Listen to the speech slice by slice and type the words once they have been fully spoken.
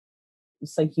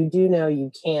It's like you do know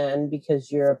you can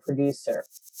because you're a producer.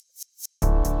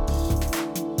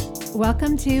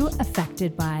 Welcome to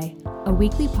Affected By, a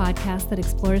weekly podcast that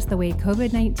explores the way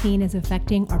COVID-19 is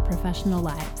affecting our professional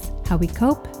lives, how we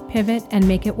cope, pivot, and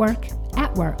make it work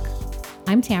at work.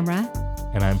 I'm Tamara.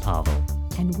 And I'm Pavel.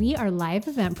 And we are live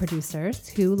event producers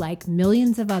who, like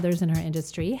millions of others in our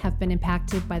industry, have been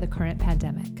impacted by the current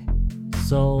pandemic.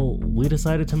 So we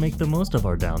decided to make the most of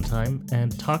our downtime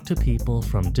and talk to people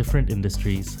from different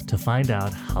industries to find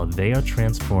out how they are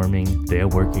transforming their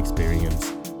work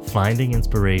experience, finding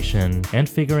inspiration, and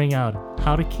figuring out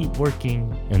how to keep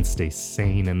working and stay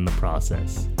sane in the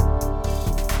process.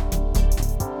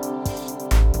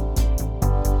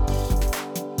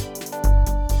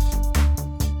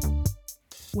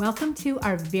 Welcome to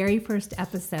our very first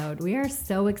episode. We are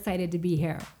so excited to be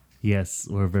here. Yes,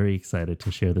 we're very excited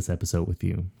to share this episode with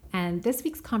you. And this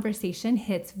week's conversation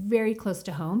hits very close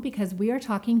to home because we are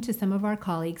talking to some of our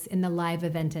colleagues in the live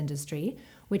event industry,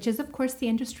 which is, of course, the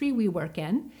industry we work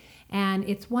in. And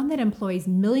it's one that employs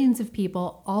millions of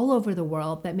people all over the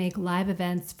world that make live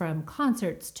events from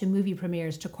concerts to movie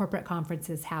premieres to corporate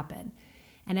conferences happen.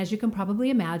 And as you can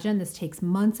probably imagine, this takes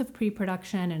months of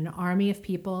pre-production and an army of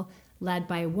people led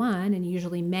by one and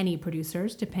usually many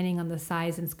producers, depending on the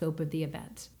size and scope of the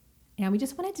event. And we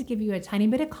just wanted to give you a tiny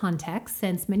bit of context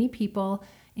since many people,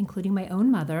 including my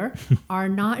own mother, are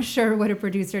not sure what a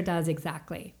producer does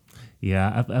exactly.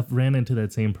 Yeah, I've ran into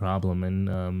that same problem,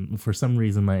 and for some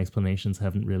reason my explanations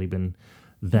haven't really been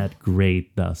that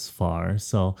great thus far.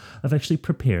 So I've actually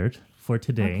prepared for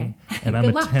today, and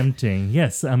I'm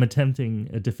attempting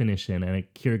a definition, and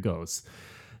here goes.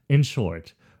 In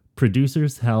short,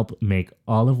 producers help make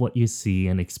all of what you see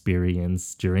and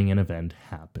experience during an event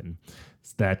happen.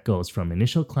 So that goes from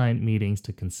initial client meetings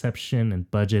to conception and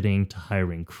budgeting to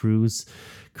hiring crews,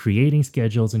 creating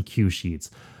schedules and cue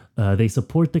sheets. They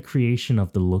support the creation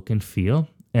of the look and feel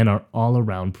and are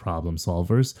all-around problem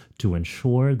solvers to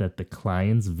ensure that the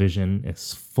client's vision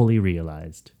is fully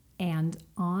realized. And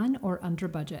on or under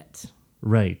budget.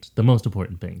 Right, the most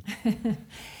important thing.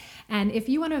 And if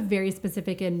you want a very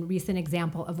specific and recent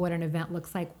example of what an event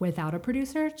looks like without a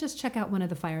producer, just check out one of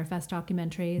the Fyre Fest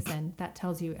documentaries, and that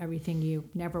tells you everything you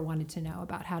never wanted to know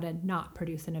about how to not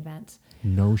produce an event.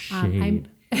 No shade.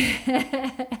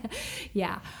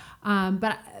 Yeah.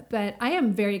 But I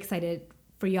am very excited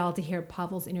for y'all to hear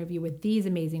Pavel's interview with these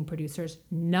amazing producers,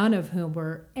 none of whom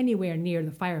were anywhere near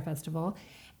the Fyre Festival.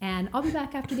 And I'll be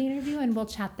back after the interview and we'll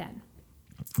chat then.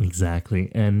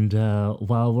 Exactly. And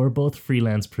while we're both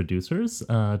freelance producers,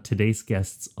 today's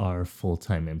guests are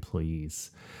full-time employees.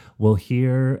 We'll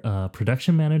hear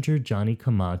production manager Johnny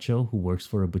Camacho, who works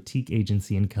for a boutique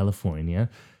agency in California,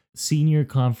 senior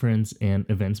conference and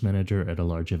events manager at a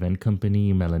large event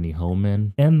company, Melanie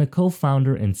Homan, and the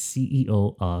co-founder and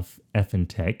CEO of Effin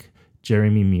Tech,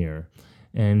 Jeremy Muir.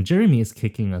 And Jeremy is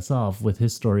kicking us off with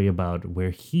his story about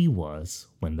where he was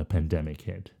when the pandemic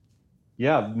hit.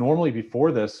 Yeah, normally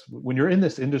before this, when you're in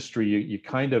this industry, you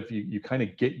kind of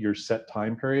get your set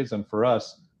time periods. And for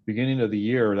us, beginning of the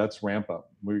year, that's ramp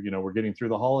up. We're getting through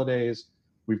the holidays.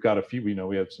 We've got a few,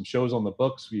 we have some shows on the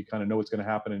books. You kind of know what's going to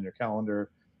happen in your calendar,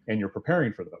 and you're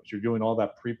preparing for those. You're doing all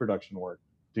that pre-production work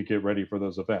to get ready for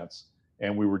those events.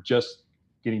 And we were just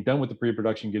getting done with the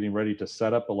pre-production, getting ready to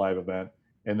set up a live event.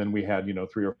 And then we had,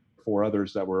 3 or 4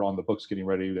 others that were on the books getting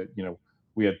ready that,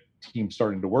 we had teams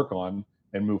starting to work on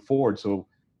and move forward. So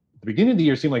the beginning of the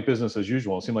year seemed like business as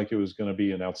usual. It seemed like it was going to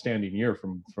be an outstanding year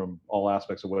from all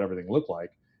aspects of what everything looked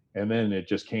like. And then it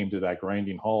just came to that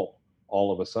grinding halt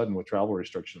all of a sudden with travel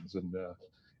restrictions. And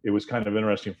it was kind of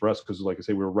interesting for us because, like I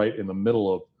say, we were right in the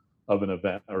middle of an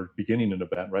event, or beginning an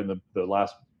event, right in the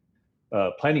last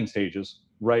planning stages,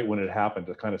 right when it happened,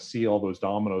 to kind of see all those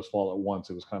dominoes fall at once.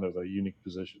 It was kind of a unique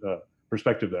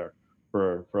perspective there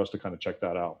for us to kind of check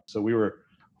that out. So we were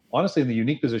honestly in the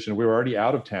unique position. We were already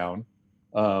out of town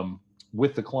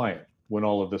with the client when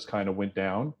all of this kind of went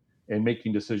down, and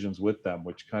making decisions with them,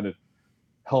 which kind of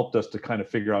helped us to kind of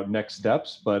figure out next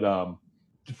steps. But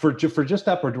for just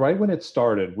that part, right when it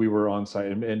started, we were on site,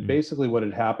 and basically what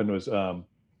had happened was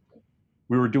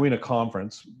we were doing a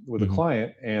conference with a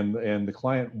client, and the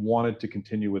client wanted to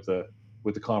continue with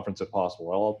the conference if possible.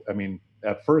 Well, I mean,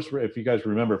 at first, if you guys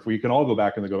remember, if we can all go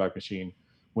back in the Go Back machine,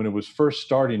 when it was first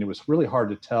starting, it was really hard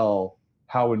to tell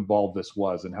how involved this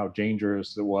was and how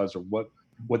dangerous it was, or what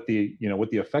the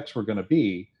effects were going to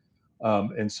be.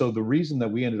 And so the reason that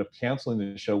we ended up canceling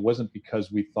the show wasn't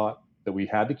because we thought that we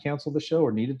had to cancel the show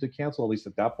or needed to cancel, at least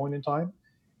at that point in time.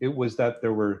 It was that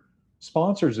there were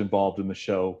sponsors involved in the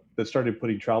show that started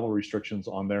putting travel restrictions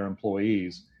on their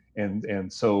employees.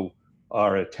 And so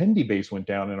our attendee base went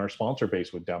down and our sponsor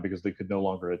base went down because they could no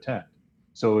longer attend.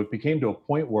 So it became to a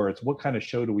point where it's, what kind of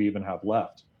show do we even have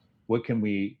left? What can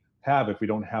we have if we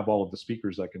don't have all of the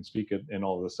speakers that can speak in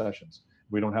all of the sessions?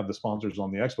 We don't have the sponsors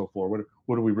on the expo floor.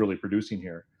 What are we really producing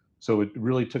here? So it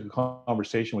really took a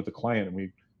conversation with the client, and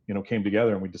we, came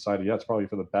together and we decided, yeah, it's probably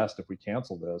for the best if we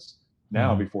cancel this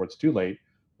now before it's too late.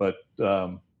 But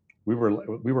we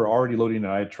were already loading.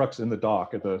 I had trucks in the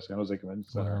dock at the San Jose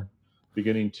Convention Center,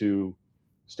 beginning to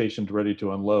stationed ready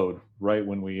to unload right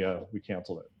when we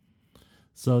canceled it.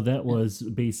 So that was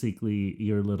basically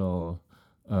your little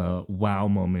wow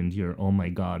moment, your oh my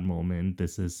god moment.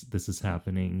 This is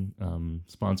happening.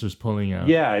 Sponsors pulling out.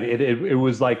 Yeah, it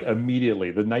was like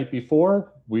immediately. The night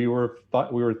before, we were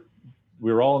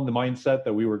all in the mindset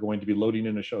that we were going to be loading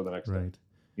in a show the next day.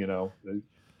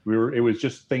 It was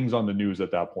just things on the news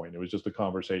at that point. It was just a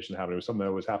conversation happening. It was something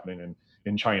that was happening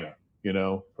in China,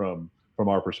 from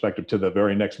our perspective, to the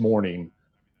very next morning,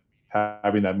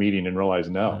 having that meeting and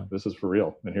realizing, no, this is for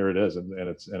real, and here it is, and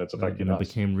it's affecting us. It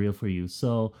became real for you.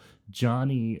 So,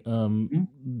 Johnny,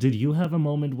 did you have a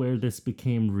moment where this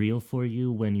became real for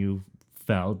you when you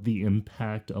felt the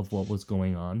impact of what was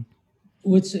going on?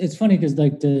 It's funny because,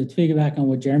 like, to piggyback on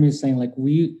what Jeremy was saying, like,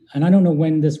 and I don't know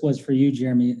when this was for you,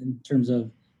 Jeremy, in terms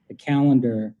of the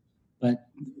calendar, but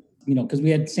because we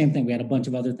had the same thing. We had a bunch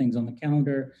of other things on the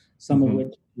calendar, some of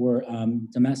which were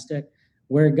domestic.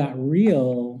 Where it got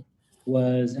real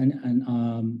was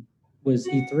was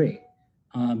E3,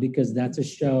 because that's a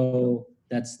show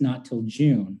that's not till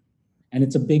June, and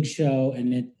it's a big show,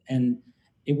 and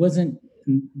it wasn't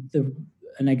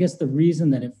and I guess the reason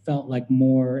that it felt like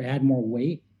it had more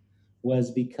weight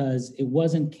was because it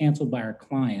wasn't canceled by our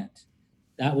client.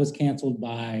 That was canceled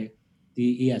by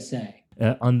the ESA.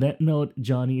 On that note,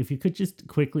 Johnny, if you could just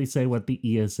quickly say what the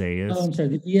ESA is. Oh, I'm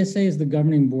sorry. The ESA is the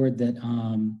governing board that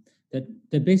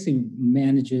basically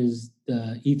manages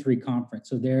the E3 conference.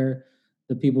 So they're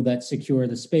the people that secure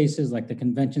the spaces, like the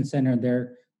convention center.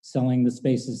 They're selling the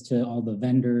spaces to all the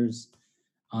vendors,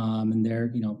 and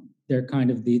they're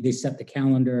kind of they set the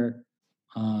calendar.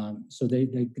 So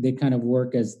they kind of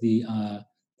work as the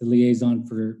liaison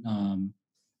for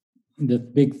the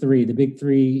big three. The big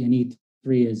three in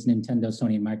E3 is Nintendo,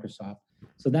 Sony, and Microsoft.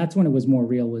 So that's when it was more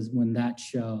real, was when that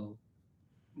show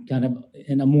kind of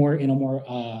in a more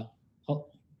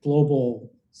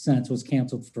global sense was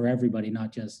canceled for everybody,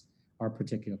 not just our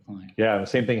particular client. Yeah, the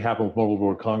same thing happened with Mobile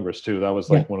World Congress too. That was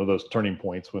like one of those turning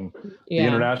points when the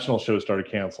international shows started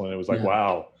canceling. It was like,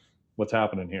 wow, what's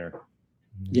happening here?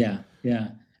 Yeah.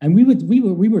 And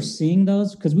we were seeing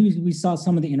those because we saw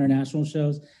some of the international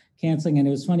shows canceling, and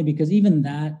it was funny because even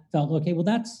that felt okay. Well,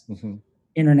 that's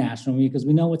international, because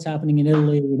we know what's happening in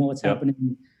Italy, we know what's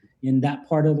happening in that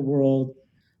part of the world.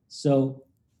 So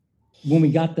when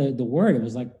we got the word, it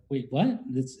was like, wait, what?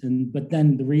 But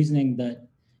then the reasoning that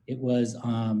it was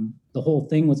the whole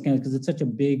thing was canceled because it's such a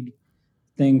big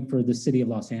thing for the city of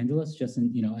Los Angeles, just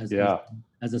as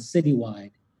a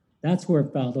citywide. That's where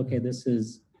it felt okay. There's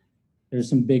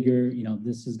some bigger,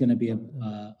 this is going to be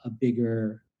a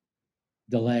bigger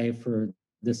delay for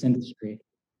this industry.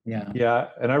 Yeah,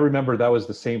 and I remember that was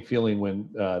the same feeling when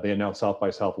they announced South by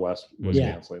Southwest was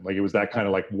canceling. Like, it was that kind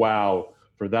of like, wow,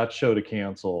 for that show to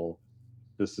cancel,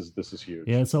 this is huge.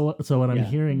 Yeah, so what I'm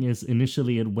hearing is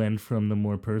initially it went from the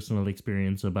more personal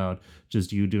experience about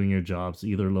just you doing your jobs,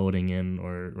 either loading in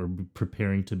or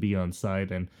preparing to be on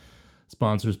site, and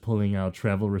sponsors pulling out,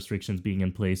 travel restrictions being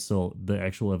in place, so the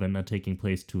actual event not taking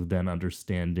place, to then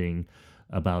understanding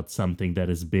about something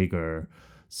that is bigger.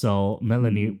 So,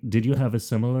 Melanie, did you have a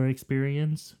similar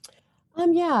experience?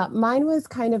 Yeah, mine was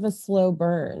kind of a slow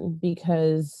burn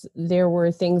because there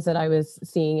were things that I was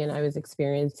seeing and I was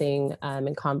experiencing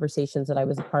in conversations that I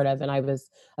was a part of, and I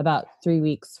was about 3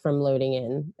 weeks from loading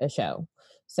in a show.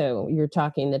 So you're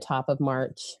talking the top of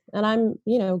March, and I'm,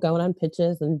 going on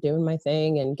pitches and doing my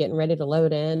thing and getting ready to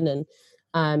load in.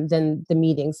 And then the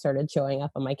meetings started showing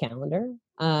up on my calendar.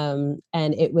 And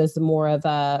it was more of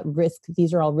a risk.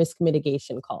 These are all risk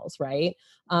mitigation calls, right?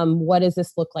 What does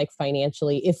this look like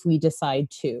financially if we decide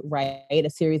to, right? A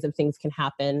series of things can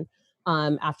happen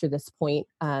after this point.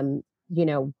 One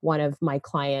of my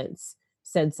clients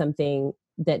said something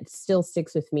that still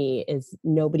sticks with me is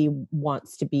nobody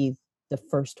wants to be the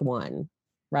first one,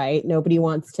 right? Nobody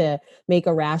wants to make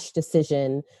a rash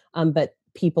decision, but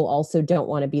people also don't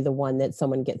want to be the one that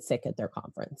someone gets sick at their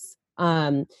conference.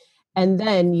 And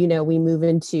then,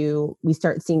 we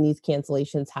start seeing these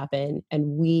cancellations happen,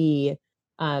 and we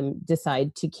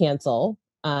decide to cancel.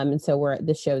 And so we're at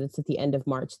the show that's at the end of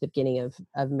March, the beginning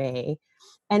of May.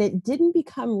 And it didn't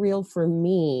become real for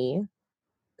me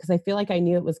because I feel like I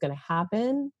knew it was going to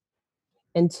happen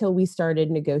until we started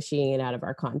negotiating it out of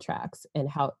our contracts, and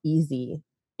how easy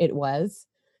it was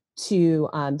to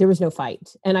there was no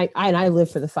fight, and I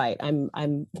live for the fight.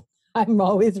 I'm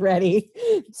always ready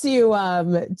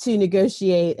to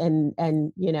negotiate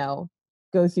and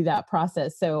go through that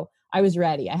process. So I was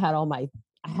ready. I had all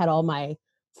my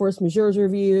force majeures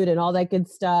reviewed and all that good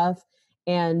stuff,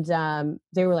 and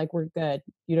they were like, "We're good.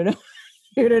 You don't know."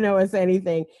 You don't know us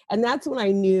anything. And that's when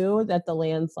I knew that the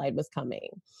landslide was coming.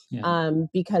 Yeah.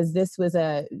 Because this was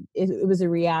it was a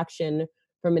reaction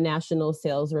from a national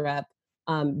sales rep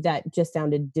that just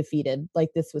sounded defeated. Like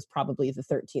this was probably the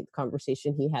 13th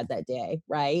conversation he had that day,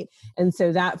 right? And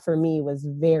so that for me was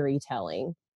very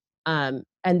telling. And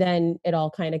then it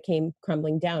all kind of came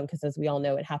crumbling down because, as we all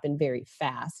know, it happened very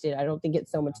fast. I don't think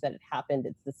it's so much that it happened,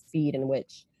 it's the speed in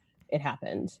which it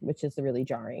happened, which is really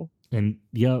jarring. And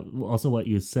yeah, also what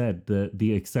you said,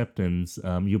 the acceptance,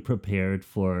 you prepared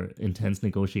for intense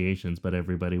negotiations, but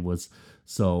everybody was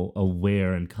so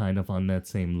aware and kind of on that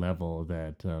same level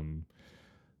that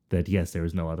that yes, there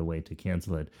is no other way to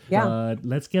cancel it. Yeah.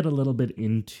 Let's get a little bit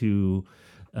into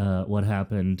what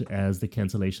happened as the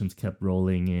cancellations kept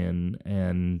rolling in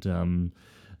and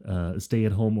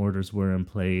stay-at-home orders were in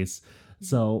place.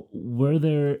 So were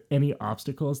there any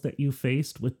obstacles that you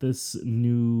faced with this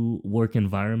new work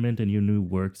environment and your new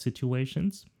work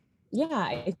situations? Yeah,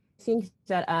 I think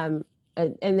that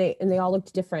and they all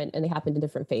looked different, and they happened in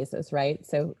different phases, right?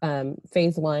 So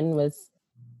phase one was,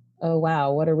 oh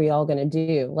wow, what are we all going to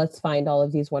do? Let's find all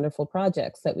of these wonderful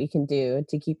projects that we can do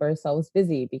to keep ourselves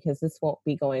busy, because this won't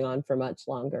be going on for much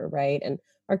longer, right? And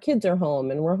our kids are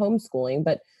home and we're homeschooling,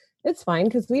 but it's fine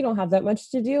because we don't have that much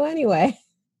to do anyway.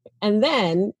 And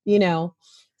then,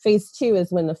 phase two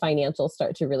is when the financials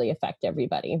start to really affect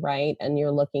everybody, right? And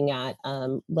you're looking at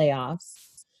layoffs,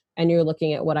 and you're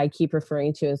looking at what I keep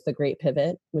referring to as the great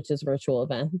pivot, which is virtual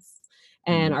events.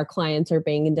 And our clients are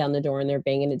banging down the door, and they're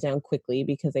banging it down quickly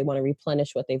because they want to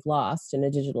replenish what they've lost in a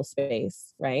digital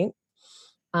space, right?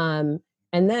 And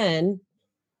then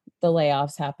the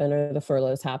layoffs happen or the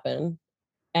furloughs happen,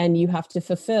 and you have to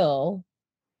fulfill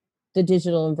the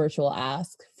digital and virtual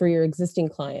ask for your existing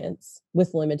clients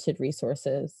with limited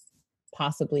resources,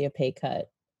 possibly a pay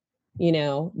cut.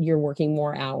 You're working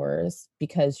more hours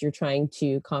because you're trying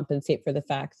to compensate for the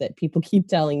fact that people keep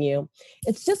telling you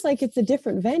it's just like it's a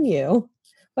different venue,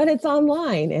 but it's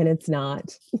online, and it's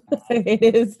not.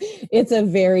 It's a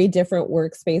very different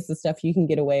workspace, the stuff you can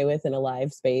get away with in a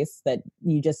live space that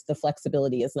the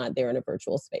flexibility is not there in a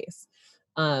virtual space.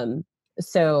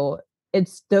 So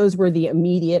those were the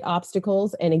immediate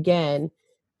obstacles. And again,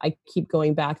 I keep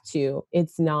going back to,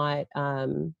 it's not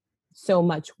so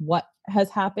much what has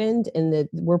happened, and that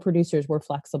we're producers, we're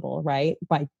flexible, right?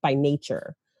 By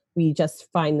nature, we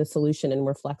just find the solution and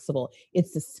we're flexible.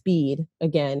 It's the speed,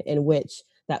 again, in which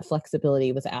that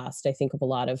flexibility was asked, I think, of a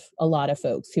lot of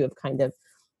folks who have kind of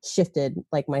shifted,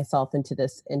 like myself, into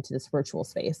this virtual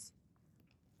space.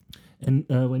 And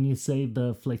when you say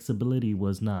the flexibility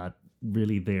was not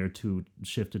really there to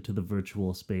shift it to the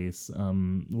virtual space,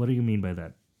 what do you mean by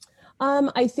that?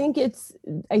 I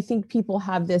think people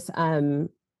have this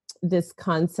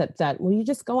concept that, well, you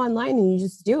just go online and you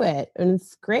just do it, and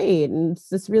it's great, and it's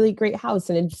this really great house,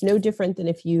 and it's no different than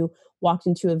if you walked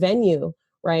into a venue,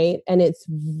 right? And it's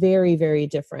very, very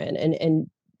different. And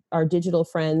our digital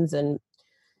friends, and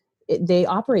they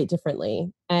operate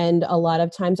differently. And a lot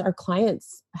of times our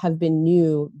clients have been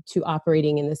new to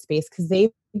operating in this space because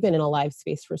they've been in a live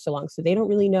space for so long, so they don't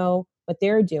really know what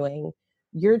they're doing.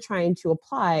 You're trying to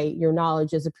apply your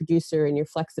knowledge as a producer and your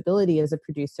flexibility as a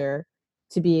producer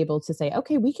to be able to say,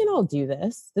 okay, we can all do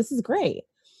this. This is great.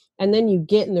 And then you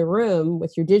get in the room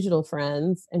with your digital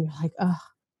friends and you're like, oh,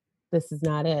 this is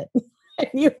not it.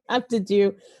 You have to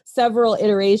do several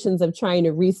iterations of trying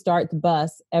to restart the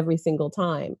bus every single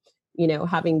time.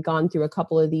 Having gone through a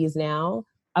couple of these now,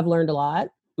 I've learned a lot.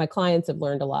 My clients have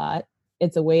learned a lot.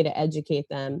 It's a way to educate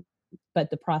them, but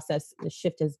the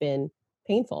shift has been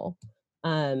painful.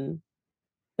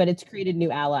 But it's created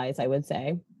new allies, I would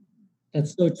say.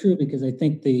 That's so true, because I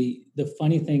think the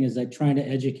funny thing is that trying to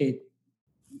educate,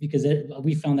 because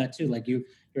we found that too. Like you're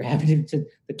having to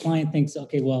the client thinks,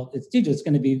 okay, well, it's digital, it's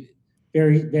going to be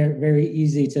very, very, very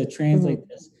easy to translate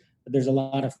this, but there's a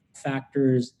lot of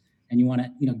factors, and you want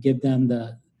to give them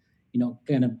the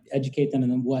kind of educate them,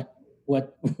 and then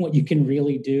what you can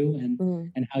really do,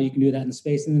 and how you can do that in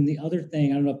space. And then the other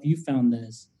thing, I don't know if you found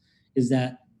this, is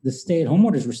that the stay-at-home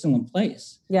orders were still in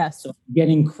place. Yes. So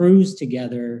getting crews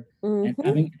together and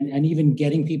having, and even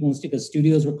getting people in, because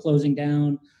studios were closing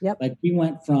down. Yep. Like we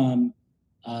went from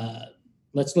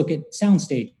let's look at sound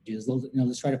stages.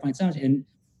 Let's try to find sound. And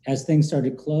as things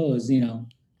started to close,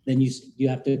 then you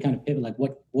have to kind of pivot, like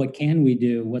what can we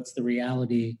do? What's the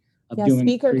reality of doing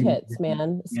speaker kits,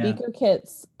 man. Speaker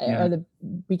kits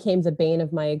became the bane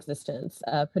of my existence.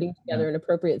 Putting together an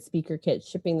appropriate speaker kit,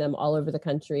 shipping them all over the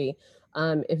country.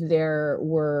 If there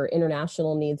were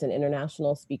international needs and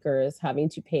international speakers, having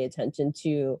to pay attention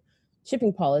to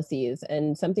shipping policies,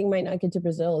 and something might not get to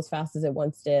Brazil as fast as it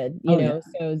once did,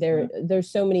 so there's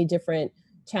so many different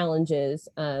challenges.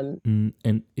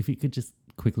 And if you could just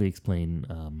quickly explain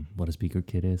what a speaker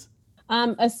kit is.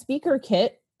 A speaker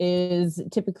kit is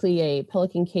typically a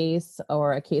Pelican case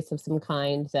or a case of some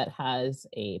kind that has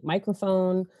a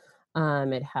microphone,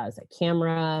 it has a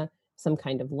camera, some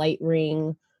kind of light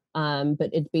ring, but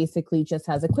it basically just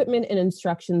has equipment and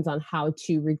instructions on how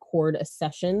to record a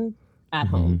session at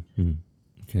home. Mm-hmm.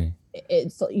 Okay.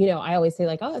 It's, I always say,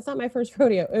 like, oh, it's not my first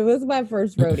rodeo. It was my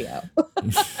first rodeo.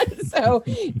 So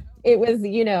it was,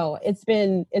 it's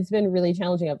been really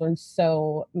challenging. I've learned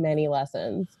so many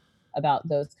lessons about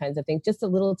those kinds of things, just the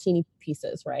little teeny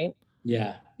pieces, right?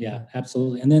 Yeah,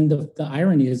 absolutely. And then the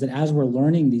irony is that as we're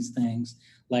learning these things,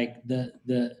 like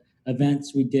the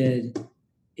events we did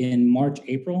in March,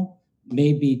 April,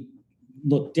 maybe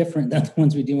look different than the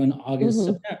ones we do in August,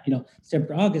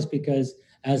 September, August, because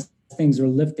as things are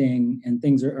lifting and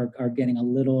things are getting a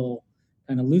little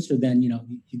kind of looser, then, you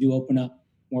do open up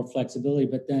more flexibility.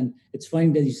 But then it's funny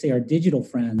that you say our digital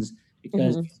friends,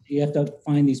 because you have to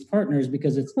find these partners,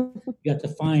 because you have to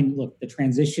find, the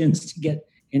transitions to get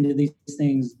into these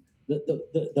things,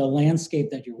 the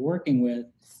landscape that you're working with.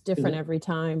 It's different every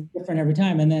time.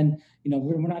 And then,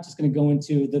 we're not just going to go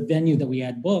into the venue that we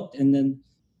had booked and then,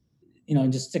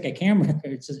 just stick a camera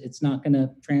there. It's not going to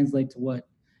translate to what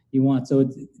you want. So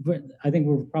I think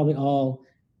we're probably all,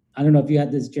 I don't know if you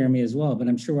had this, Jeremy, as well, but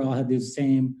I'm sure we all had these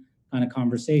same kind of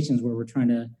conversations where we're trying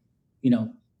to,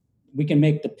 we can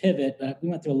make the pivot, but we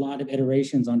went through a lot of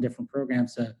iterations on different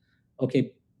programs.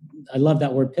 Okay, I love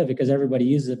that word pivot because everybody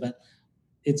uses it, but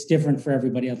it's different for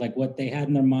everybody, of like what they had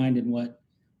in their mind and what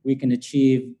we can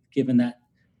achieve given that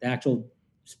the actual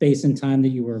space and time that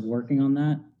you were working on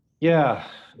that. Yeah,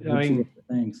 I mean,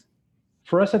 things.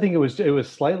 For us, I think it was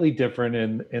slightly different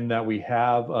in that we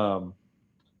had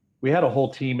a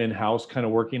whole team in-house kind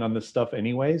of working on this stuff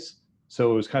anyways.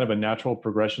 So it was kind of a natural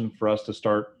progression for us to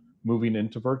start moving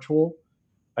into virtual.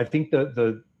 I think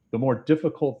the more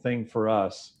difficult thing for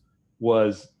us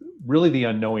was really the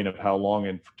unknowing of how long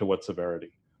and to what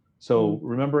severity. So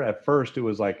remember, at first it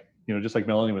was like, just like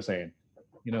Melanie was saying,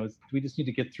 we just need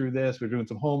to get through this. We're doing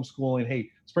some homeschooling. Hey,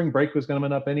 spring break was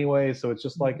coming up anyway, so it's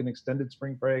just like an extended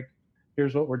spring break.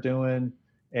 Here's what we're doing.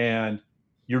 And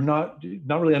you're not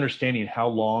really understanding how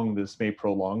long this may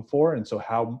prolong for, and so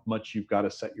how much you've got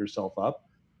to set yourself up.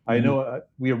 I know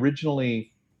we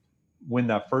originally, when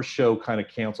that first show kind of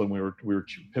canceled, we were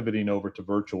pivoting over to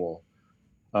virtual.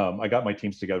 I got my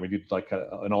teams together. We did like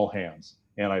an all hands,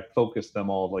 and I focused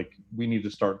them all, like, we need to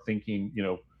start thinking,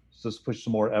 let's push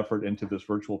some more effort into this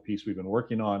virtual piece we've been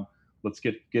working on. Let's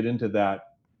get into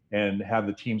that and have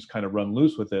the teams kind of run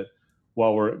loose with it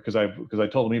because I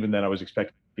told them even then I was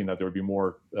expecting that there would be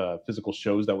more physical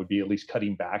shows that would be at least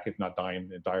cutting back, if not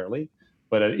dying entirely.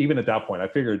 But even at that point, I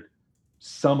figured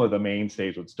some of the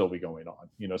mainstays would still be going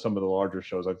on. Some of the larger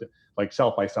shows, like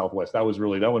South by Southwest, that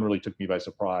one really took me by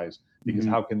surprise, because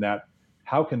how can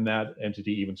that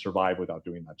entity even survive without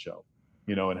doing that show?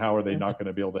 And how are they not going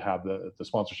to be able to have the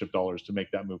sponsorship dollars to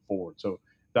make that move forward? So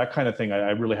that kind of thing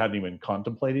I really hadn't even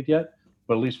contemplated yet.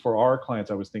 But at least for our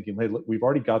clients, I was thinking, hey, look, we've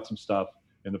already got some stuff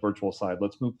in the virtual side.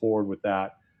 Let's move forward with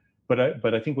that. But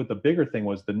I think what the bigger thing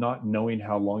was, the not knowing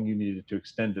how long you needed to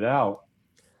extend it out.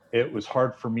 It was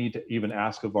hard for me to even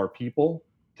ask of our people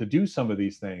to do some of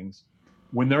these things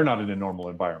when they're not in a normal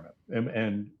environment.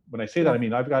 And when I say that, I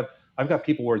mean, I've got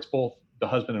people where it's both the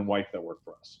husband and wife that work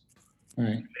for us.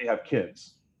 Right. They have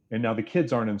kids, and now the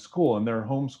kids aren't in school and they're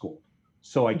homeschooled.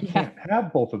 So I can't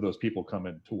have both of those people come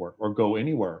in to work or go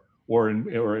anywhere, or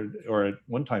at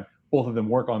one time, both of them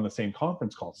work on the same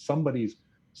conference call. Somebody's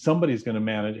going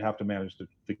to have to manage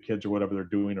the kids or whatever they're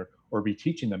doing, or be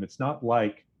teaching them. It's not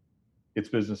like it's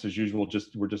business as usual.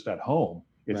 We're just at home.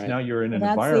 It's now you're in an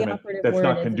environment that's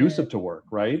not conducive to work,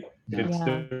 right?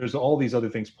 There's all these other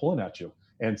things pulling at you,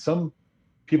 and some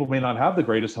people may not have the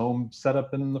greatest home set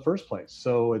up in the first place.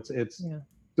 So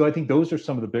so I think those are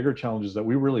some of the bigger challenges that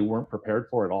we really weren't prepared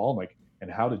for at all, and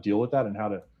how to deal with that, and how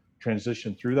to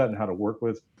transition through that, and how to work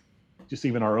with just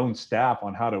even our own staff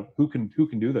on who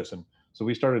can do this. And so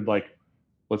we started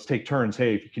let's take turns.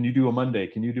 Hey, can you do a Monday?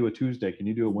 Can you do a Tuesday? Can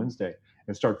you do a Wednesday?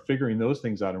 And start figuring those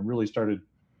things out, and really started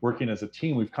working as a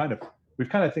team. We've kind of we've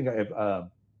kind of think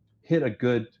I've hit a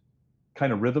good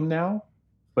kind of rhythm now,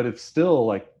 but it's still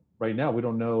like right now we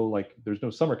don't know, like there's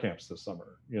no summer camps this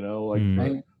summer,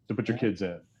 like to put your kids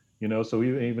in, so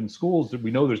even schools, we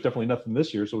know there's definitely nothing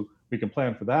this year, so we can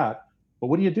plan for that. But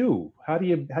what do you do? How do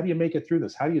you make it through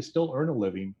this? How do you still earn a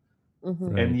living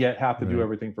and yet have to do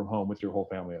everything from home with your whole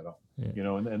family at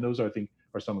home? And those I think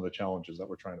are some of the challenges that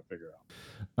we're trying to figure out.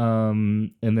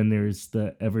 And then there's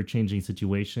the ever-changing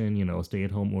situation,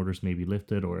 stay-at-home orders may be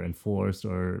lifted or enforced,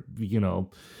 or the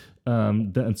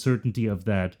uncertainty of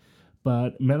that.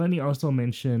 But Melanie also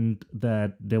mentioned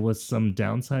that there was some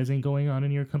downsizing going on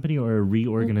in your company, or a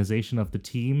reorganization of the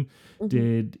team.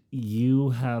 Did you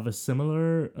have a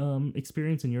similar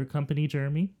experience in your company,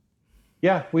 Jeremy?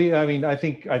 Yeah, I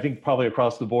think probably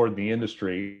across the board in the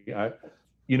industry,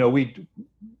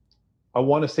 I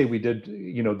want to say we did,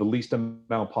 the least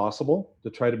amount possible to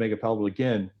try to make it palatable.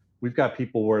 Again, we've got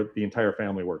people where the entire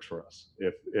family works for us.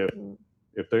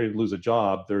 If they lose a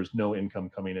job, there's no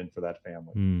income coming in for that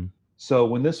family. So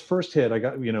when this first hit, I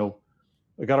got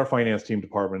our finance team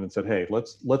department and said, hey,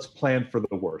 let's plan for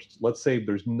the worst. Let's say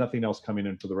there's nothing else coming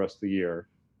in for the rest of the year.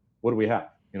 What do we have?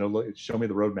 Show me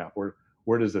the roadmap.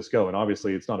 Where does this go? And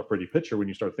obviously it's not a pretty picture when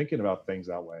you start thinking about things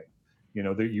that way.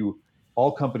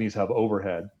 All companies have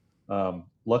overhead.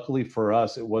 Luckily for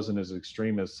us, it wasn't as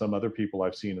extreme as some other people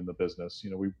I've seen in the business.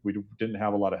 We didn't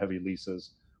have a lot of heavy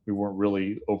leases. We weren't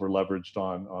really over leveraged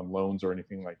on loans or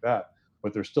anything like that.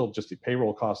 But there's still just the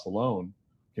payroll cost alone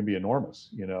can be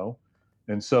enormous,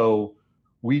 And so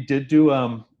we did do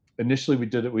initially we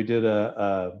did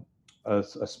a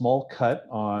small cut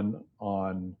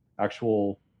on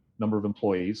actual number of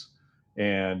employees,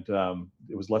 and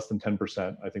it was less than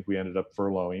 10%. I think we ended up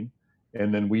furloughing,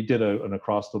 and then we did an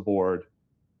across the board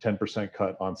 10%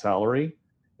 cut on salary.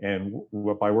 And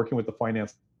by working with the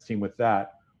finance team with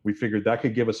that, we figured that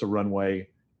could give us a runway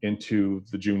into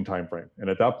the June timeframe. And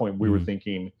at that point, we were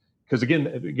thinking, because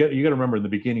again, you got to remember in the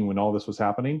beginning when all this was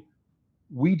happening,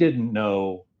 we didn't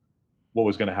know what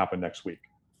was going to happen next week.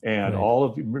 And all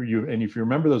of you, and if you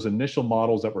remember those initial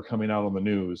models that were coming out on the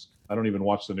news, I don't even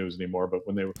watch the news anymore, but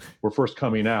when they were first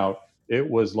coming out, it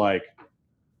was like,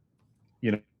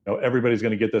 everybody's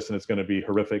going to get this and it's going to be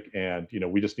horrific. And,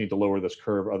 we just need to lower this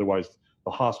curve. Otherwise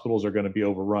the hospitals are going to be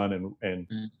overrun and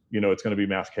it's going to be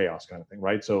mass chaos kind of thing.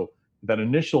 Right. So that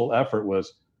initial effort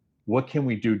was, what can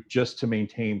we do just to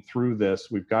maintain through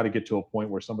this? We've got to get to a point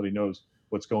where somebody knows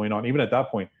what's going on. Even at that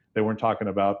point, they weren't talking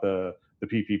about the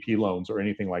PPP loans or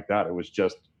anything like that. It was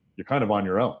just, you're kind of on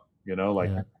your own,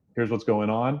 here's what's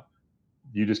going on.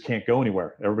 You just can't go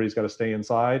anywhere. Everybody's got to stay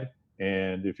inside.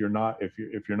 And if you're not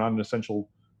an essential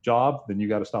job, then you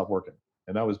got to stop working.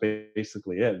 And that was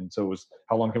basically it. And so it was,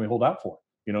 how long can we hold out for?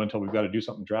 Until we've got to do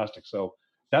something drastic. So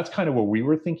that's kind of what we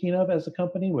were thinking of as a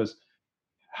company was,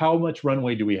 how much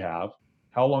runway do we have?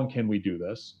 How long can we do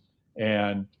this?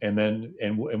 And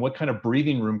what kind of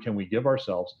breathing room can we give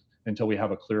ourselves until we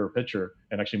have a clearer picture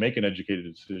and actually make an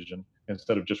educated decision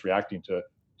instead of just reacting to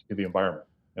the environment?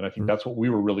 And I think that's what we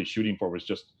were really shooting for, was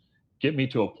just get me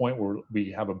to a point where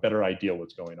we have a better idea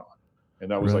what's going on.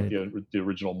 And that was like the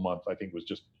original month, I think, was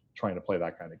just trying to play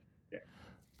that kind of game.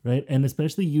 Right. And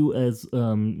especially you as, the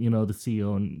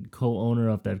CEO and co-owner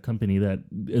of that company, that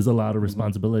is a lot of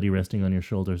responsibility resting on your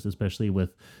shoulders, especially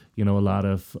with, a lot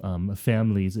of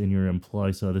families in your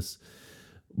employ. So this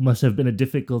must have been a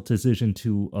difficult decision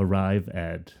to arrive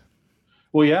at.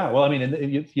 Well, yeah. Well, I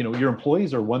mean, your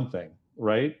employees are one thing,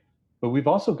 right? But we've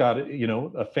also got,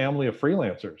 a family of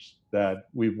freelancers that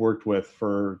we've worked with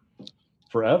for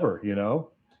forever,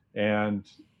 and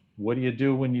what do you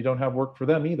do when you don't have work for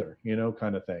them either,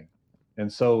 kind of thing.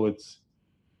 And so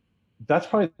that's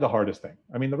probably the hardest thing.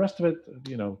 I mean, the rest of it,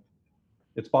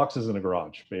 it's boxes in a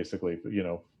garage, basically,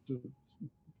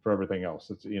 for everything else.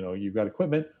 It's, you've got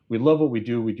equipment. We love what we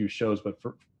do. We do shows, but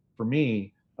for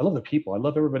me, I love the people. I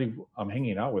love everybody I'm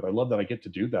hanging out with. I love that I get to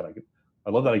do that. I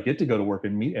love that I get to go to work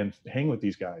and meet and hang with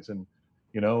these guys and,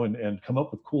 and come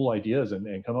up with cool ideas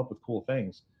and come up with cool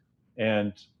things.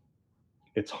 And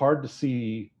it's hard to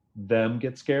see them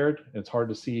get scared. It's hard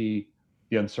to see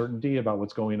the uncertainty about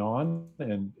what's going on.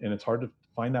 And it's hard to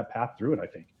find that path through it, I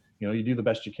think. You do the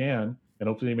best you can and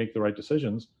hopefully you make the right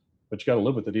decisions, but you got to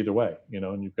live with it either way,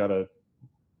 and you've got to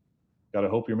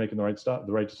hope you're making the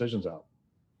right decisions out.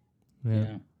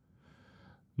 Yeah.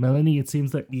 Melanie, it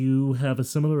seems that you have a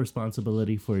similar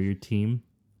responsibility for your team.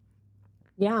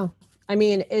 Yeah. I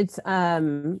mean, it's,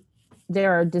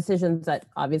 there are decisions that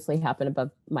obviously happen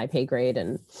above my pay grade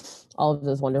and all of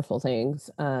those wonderful things.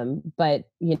 But,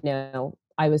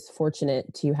 I was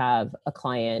fortunate to have a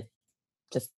client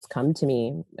just come to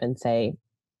me and say,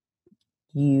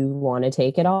 you want to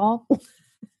take it all?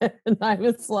 And I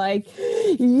was like,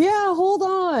 yeah, hold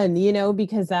on,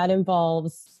 because that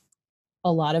involves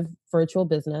a lot of virtual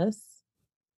business,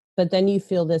 but then you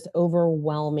feel this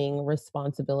overwhelming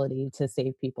responsibility to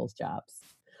save people's jobs,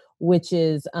 which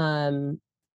is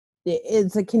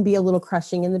it can be a little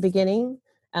crushing in the beginning.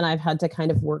 And I've had to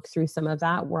kind of work through some of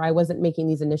that where I wasn't making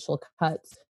these initial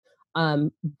cuts,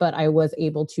 but I was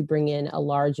able to bring in a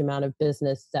large amount of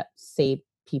business that saved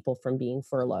people from being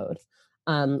furloughed,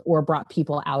 or brought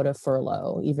people out of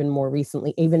furlough. Even more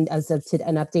recently, even as of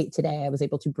an update today, I was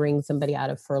able to bring somebody out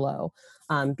of furlough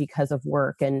because of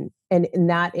work, and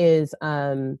that is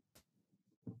that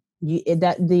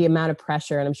the amount of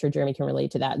pressure, and I'm sure Jeremy can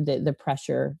relate to that, the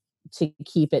pressure to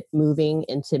keep it moving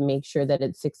and to make sure that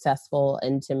it's successful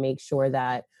and to make sure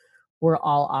that we're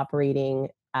all operating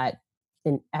at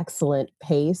an excellent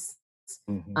pace,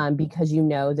 because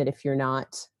that if you're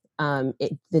not,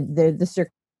 the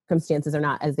circumstances are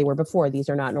not as they were before. These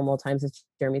are not normal times, as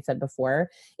Jeremy said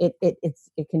before. It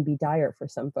can be dire for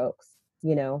some folks,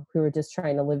 who are just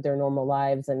trying to live their normal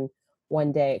lives, and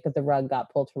one day the rug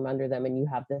got pulled from under them, and you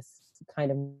have this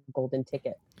kind of golden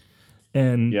ticket.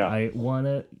 And I want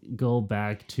to go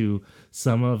back to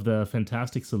some of the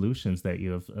fantastic solutions that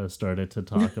you have started to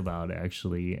talk about,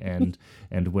 actually, and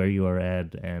where you are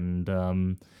at.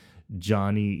 And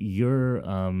Johnny, you're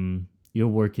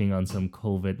working on some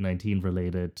COVID-19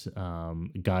 related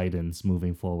guidance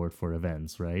moving forward for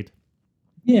events, right?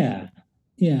 Yeah.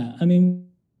 I mean,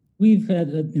 we've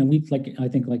had, I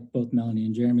think like both Melanie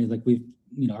and Jeremy, like we've,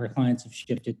 our clients have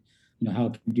shifted, how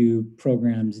to do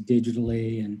programs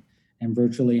digitally and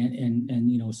virtually,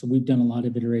 and so we've done a lot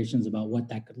of iterations about what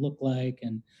that could look like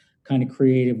and kind of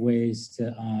creative ways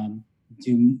to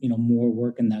do more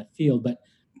work in that field. But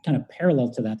kind of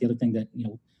parallel to that, the other thing that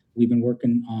we've been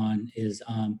working on is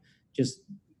just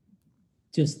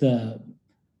the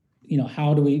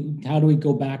how do we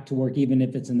go back to work even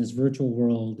if it's in this virtual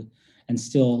world and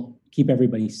still keep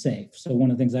everybody safe. So one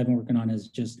of the things I've been working on is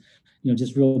just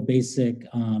just real basic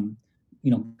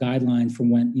guidelines for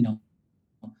when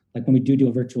like when we do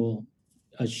a virtual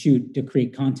shoot to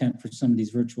create content for some of these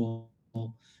virtual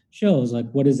shows,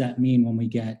 like what does that mean when we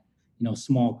get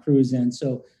small crews in?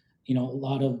 So a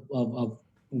lot of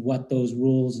what those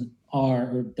rules are,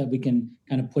 or that we can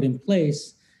kind of put in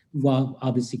place, while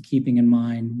obviously keeping in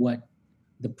mind what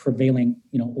the prevailing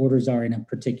orders are in a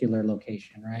particular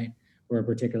location, right, or a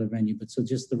particular venue. But so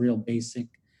just the real basic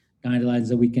guidelines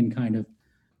that we can kind of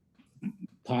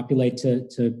populate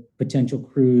to potential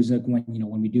crews, like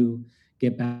when we do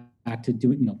get back to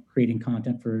doing creating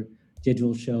content for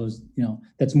digital shows,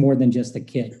 that's more than just the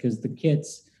kit, because the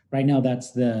kits right now,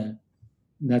 that's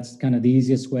kind of the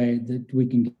easiest way that we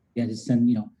can get, is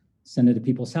send it to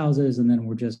people's houses, and then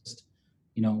we're just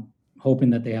hoping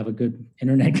that they have a good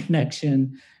internet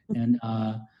connection, and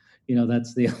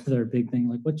that's the other big thing,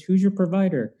 like who's your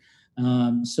provider.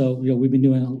 So we've been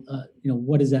doing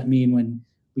what does that mean when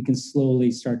we can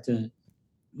slowly start to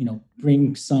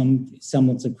bring some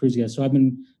semblance of crews together. So I've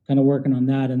been kind of working on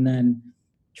that, and then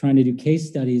trying to do case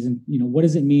studies, and what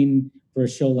does it mean for a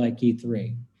show like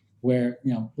E3, where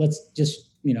let's just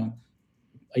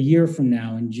a year from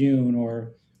now in June,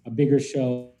 or a bigger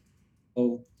show,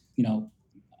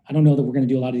 I don't know that we're going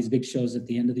to do a lot of these big shows at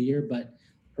the end of the year, but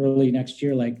early next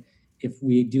year, like if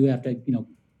we do have to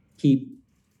keep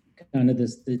kind of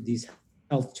these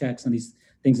health checks and these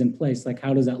things in place, like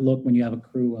how does that look when you have a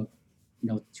crew of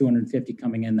 250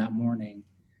 coming in that morning?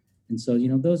 And so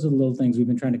those are the little things we've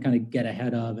been trying to kind of get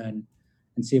ahead of, and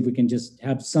see if we can just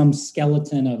have some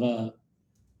skeleton of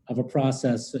a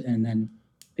process, and then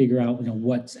figure out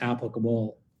what's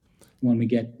applicable when we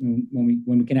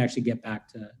can actually get back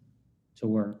to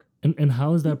work. And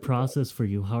how is that process for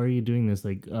you? How are you doing this?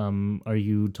 Like, are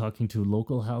you talking to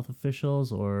local health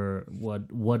officials, or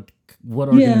what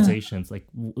organizations? Yeah. Like,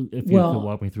 if you could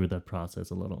walk me through that process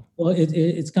a little. Well,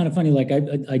 it's kind of funny. Like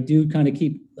I do kind of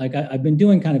keep, like I've been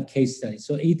doing kind of case studies.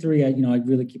 So E3, I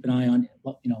really keep an eye on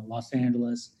Los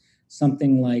Angeles,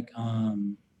 something like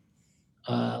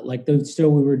the show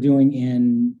we were doing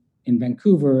in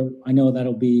Vancouver. I know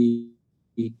that'll be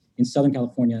in Southern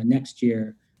California next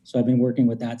year. So I've been working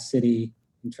with that city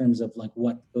in terms of like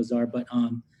what those are. But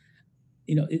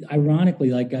ironically,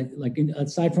 like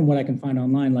aside from what I can find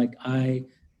online, like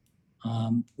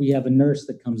we have a nurse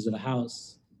that comes to the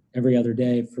house every other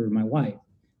day for my wife.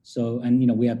 So, and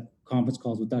we have conference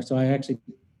calls with doctors. So I actually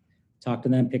talk to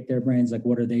them, pick their brains, like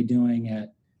what are they doing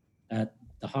at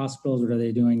the hospitals? What are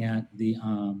they doing at the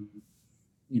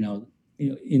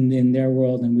in their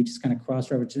world? And we just kind of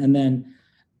cross reference. And then,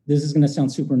 this is going to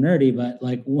sound super nerdy, but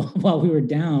like while we were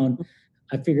down,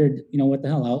 I figured, what the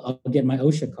hell, I'll get my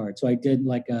OSHA card. So I did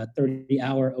like a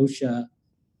 30-hour OSHA,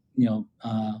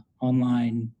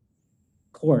 online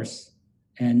course.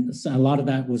 And so a lot of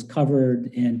that was covered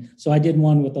in, so I did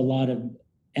one with a lot of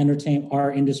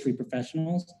our industry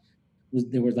professionals.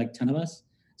 There were like 10 of us.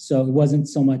 So it wasn't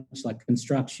so much like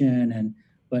construction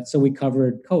but so we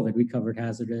covered COVID, we covered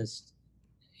hazardous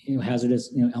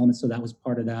elements. So that was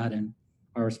part of that and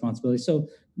our responsibility. So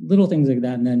little things like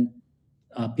that. And then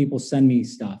people send me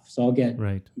stuff. So I'll get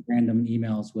random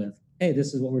emails with, hey,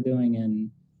 this is what we're doing in,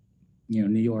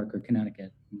 New York or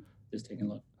Connecticut. Just taking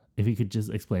a look. If you could just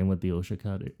explain what the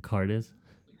OSHA card is.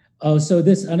 Oh, so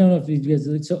this, I don't know if you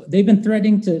guys, so they've been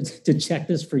threatening to check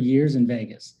this for years in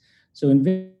Vegas. So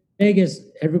in Vegas,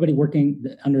 everybody working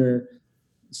under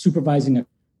supervising a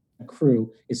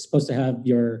crew is supposed to have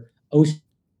your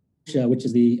OSHA, which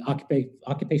is the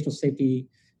Occupational Safety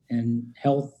and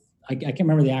Health. I can't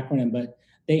remember the acronym, but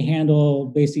they handle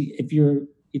basically if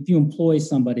you employ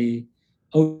somebody,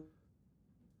 OSHA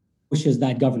is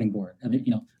that governing board.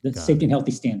 The safety and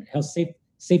healthy standard,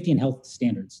 safety and health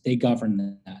standards. They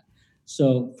govern that.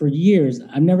 So for years,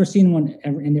 I've never seen one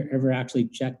ever actually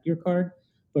check your card.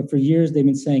 But for years, they've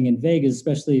been saying in Vegas,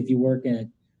 especially if you work at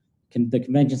the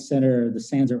convention center, or the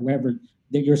Sands, or wherever,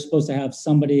 that you're supposed to have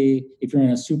somebody. If you're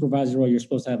in a supervisor role, you're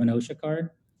supposed to have an OSHA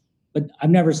card. But I've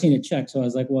never seen it checked. So I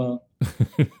was like, well,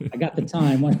 I got the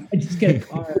time. Why don't I just get a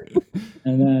card?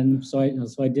 And then so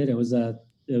I did. It was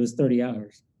 30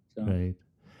 hours. So. Right.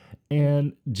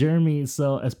 And Jeremy,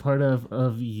 so as part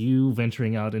of you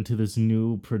venturing out into this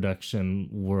new production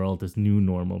world, this new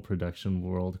normal production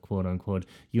world, quote unquote,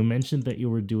 you mentioned that you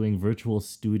were doing virtual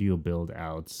studio build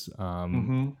outs.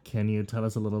 Can you tell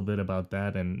us a little bit about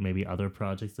that and maybe other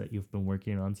projects that you've been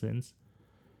working on since?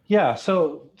 Yeah,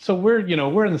 so we're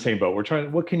in the same boat. We're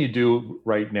trying. What can you do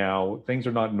right now? Things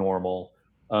are not normal,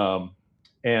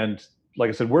 and like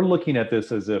I said, we're looking at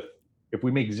this as if we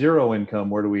make zero income,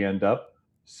 where do we end up?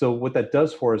 So what that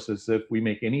does for us is if we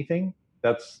make anything,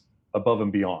 that's above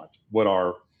and beyond what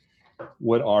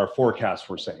our forecasts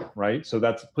were saying, right? So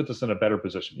that puts us in a better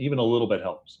position. Even a little bit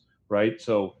helps, right?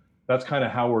 So that's kind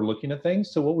of how we're looking at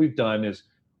things. So what we've done is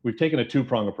we've taken a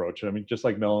two-prong approach. I mean, just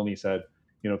like Melanie said,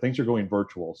 things are going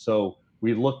virtual. So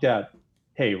we looked at,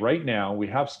 hey, right now we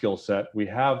have skill set, we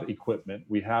have equipment,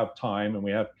 we have time, and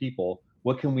we have people.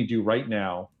 What can we do right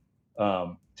now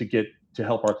to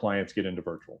help our clients get into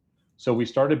virtual? So we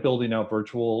started building out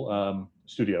virtual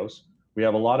studios. We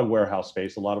have a lot of warehouse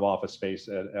space, a lot of office space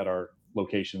at our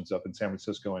locations up in San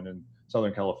Francisco and in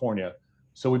Southern California.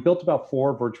 So we built about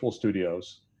 4 virtual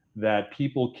studios that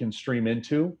people can stream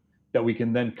into, that we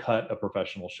can then cut a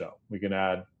professional show. We can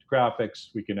add graphics,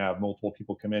 we can have multiple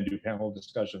people come in, do panel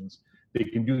discussions. They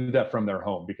can do that from their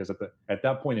home, because at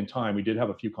that point in time, we did have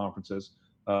a few conferences,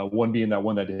 one being that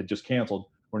one that had just canceled.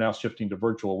 We're now shifting to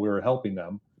virtual. We were helping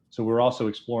them. So we're also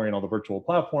exploring all the virtual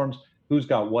platforms. Who's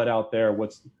got what out there?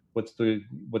 What's the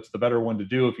better one to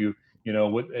do?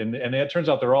 And it turns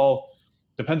out they're all,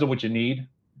 depends on what you need.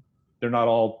 They're not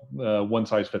all one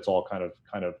size fits all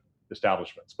kind of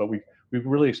establishments. But we've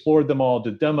really explored them all,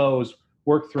 did demos,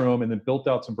 worked through them, and then built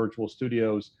out some virtual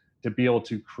studios to be able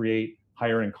to create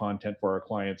higher end content for our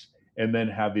clients, and then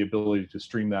have the ability to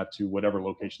stream that to whatever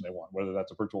location they want, whether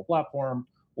that's a virtual platform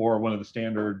or one of the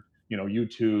standard,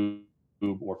 YouTube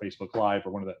or Facebook Live,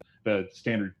 or one of the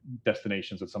standard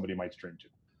destinations that somebody might stream to.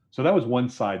 So that was one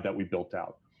side that we built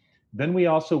out. Then we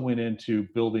also went into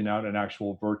building out an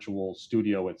actual virtual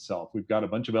studio itself. We've got a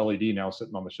bunch of LED now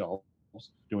sitting on the shelves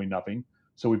doing nothing.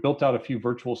 So we built out a few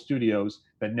virtual studios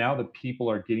that now the people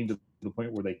are getting to the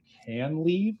point where they can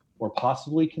leave, or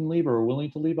possibly can leave, or are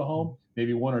willing to leave a home,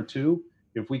 maybe 1 or 2.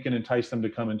 If we can entice them to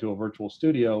come into a virtual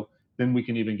studio, then we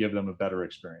can even give them a better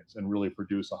experience and really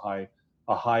produce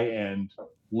a high-end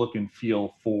look and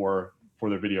feel for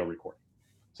their video recording.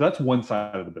 So that's one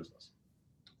side of the business.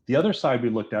 The other side we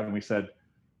looked at and we said,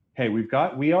 hey,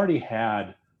 we already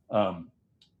had an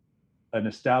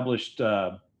established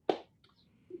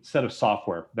set of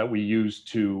software that we use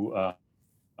to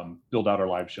build out our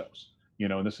live shows.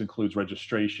 And this includes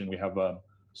registration. We have a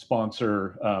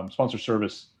sponsor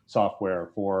service software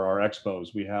for our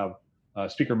expos. We have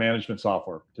speaker management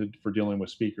software for dealing with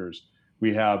speakers.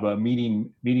 We have a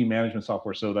meeting management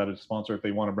software, so that a sponsor, if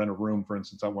they want to rent a room, for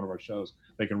instance, at one of our shows,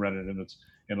 they can rent it, and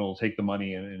it'll take the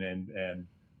money and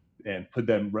put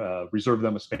them, reserve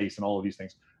them a space, and all of these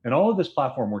things. And all of this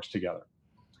platform works together.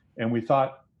 And we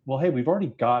thought, well, hey, we've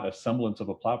already got a semblance of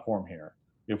a platform here.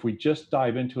 If we just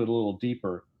dive into it a little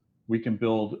deeper, we can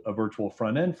build a virtual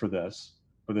front end for this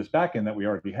back end that we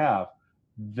already have.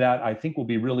 that I think will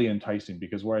be really enticing,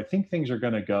 because where I think things are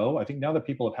going to go, I think now that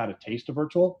people have had a taste of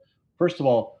virtual, first of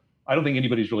all, I don't think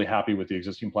anybody's really happy with the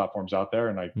existing platforms out there.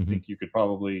 And I think you could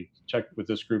probably check with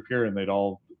this group here and they'd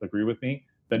all agree with me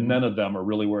that none of them are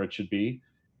really where it should be.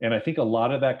 And I think a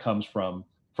lot of that comes from,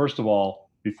 first of all,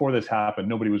 before this happened,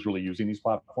 nobody was really using these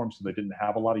platforms, so they didn't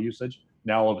have a lot of usage.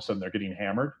 Now all of a sudden they're getting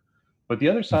hammered. But the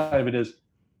other side of it is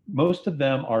most of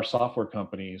them are software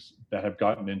companies that have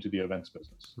gotten into the events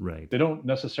business. Right. They don't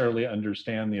necessarily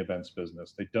understand the events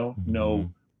business. They don't know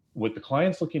what the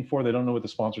client's looking for. They don't know what the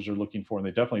sponsors are looking for. And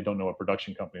they definitely don't know what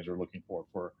production companies are looking for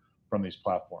from these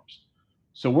platforms.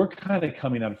 So we're kind of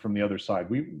coming at it from the other side.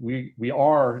 We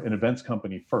are an events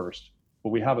company first, but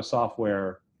we have a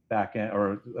software backend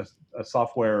or a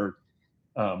software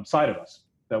side of us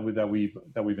that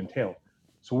we've entailed.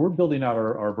 So we're building out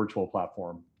our virtual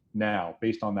platform now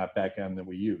based on that backend that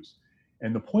we use.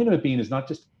 And the point of it being is not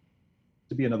just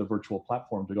to be another virtual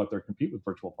platform to go out there and compete with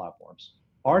virtual platforms.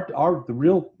 Where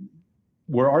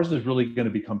ours is really going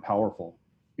to become powerful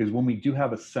is when we do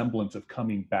have a semblance of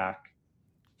coming back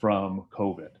from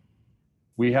COVID.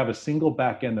 We have a single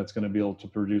backend that's going to be able to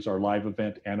produce our live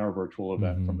event and our virtual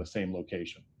event from the same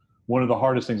location. One of the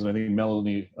hardest things, and I think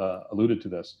Melanie alluded to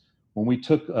this, when we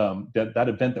took that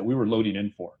event that we were loading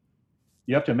in for,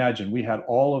 you have to imagine we had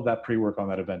all of that pre-work on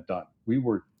that event done. We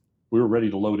were ready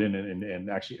to load in and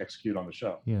actually execute on the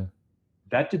show. Yeah.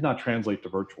 That did not translate to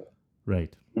virtual.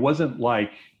 Right. It wasn't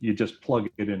like you just plug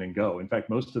it in and go. In fact,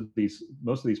 most of these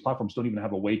platforms don't even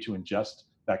have a way to ingest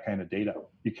that kind of data.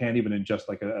 You can't even ingest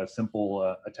like a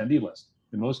simple attendee list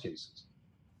in most cases.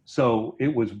 So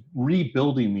it was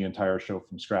rebuilding the entire show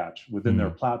from scratch within their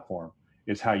platform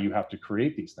is how you have to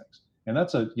create these things. And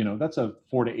that's a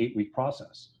 4 to 8 week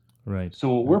process. Right. So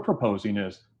what we're proposing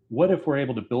is, what if we're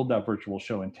able to build that virtual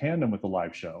show in tandem with the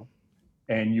live show,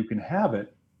 and you can have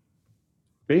it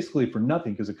basically for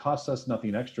nothing because it costs us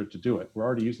nothing extra to do it. We're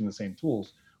already using the same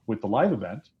tools with the live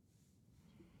event.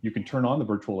 You can turn on the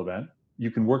virtual event.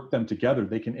 You can work them together.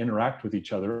 They can interact with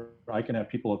each other. I can have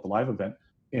people at the live event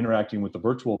interacting with the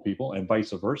virtual people and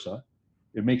vice versa.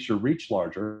 It makes your reach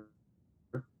larger.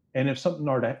 And if something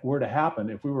were to happen,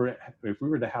 if we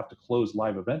were to have to close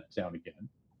live event down again,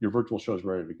 your virtual show is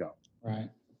ready to go. Right.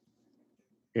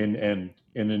 In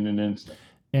an instant.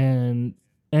 And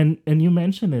you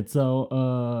mentioned it.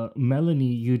 So Melanie,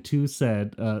 you too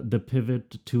said the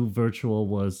pivot to virtual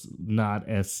was not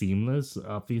as seamless,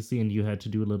 obviously, and you had to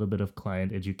do a little bit of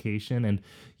client education. And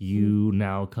you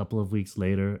now, a couple of weeks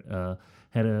later,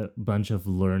 had a bunch of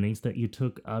learnings that you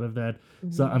took out of that.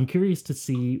 So I'm curious to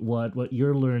see what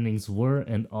your learnings were,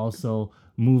 and also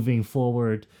moving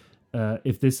forward,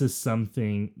 if this is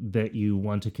something that you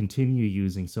want to continue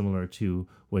using, similar to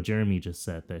what Jeremy just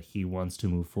said, that he wants to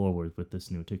move forward with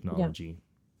this new technology.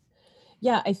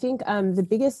 Yeah, I think the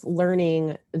biggest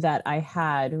learning that I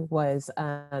had was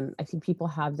I think people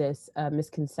have this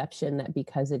misconception that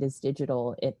because it is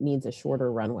digital, it needs a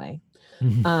shorter runway.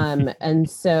 And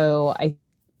so I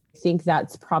think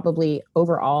that's probably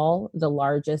overall the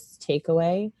largest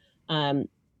takeaway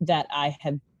that I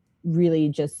have really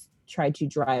just tried to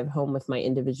drive home with my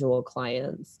individual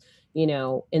clients. You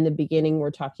know, in the beginning,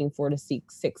 we're talking 4 to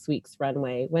 6 weeks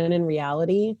runway, when in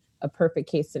reality, a perfect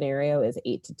case scenario is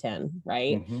 8 to 10,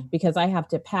 right? Because I have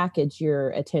to package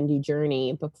your attendee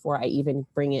journey before I even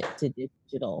bring it to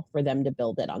digital for them to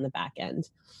build it on the back end.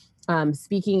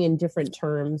 Speaking in different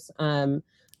terms,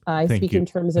 I speak in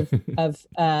terms of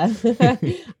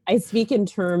I speak in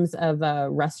terms of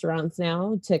restaurants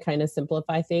now, to kind of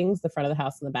simplify things, the front of the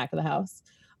house and the back of the house.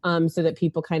 So that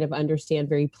people kind of understand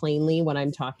very plainly what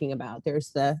I'm talking about. There's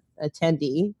the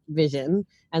attendee vision,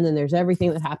 and then there's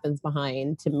everything that happens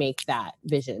behind to make that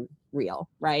vision real,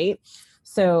 right?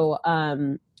 So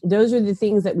those are the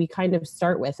things that we kind of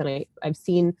start with. And I've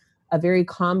seen a very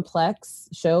complex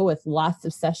show with lots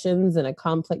of sessions and a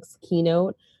complex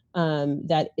keynote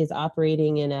that is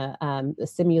operating in a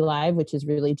SimuLive, which is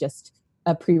really just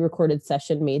a pre-recorded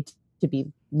session made to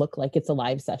look like it's a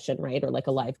live session, right? Or like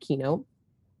a live keynote.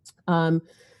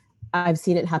 I've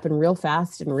seen it happen real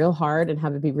fast and real hard and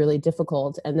have it be really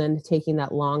difficult. And then taking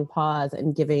that long pause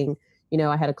and giving,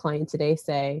 I had a client today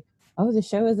say, oh, the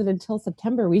show isn't until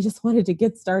September. We just wanted to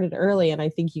get started early. And I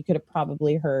think you could have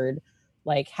probably heard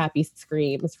like happy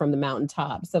screams from the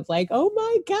mountaintops of like, oh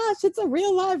my gosh, it's a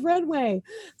real live runway.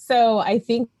 So I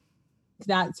think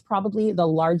that's probably the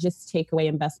largest takeaway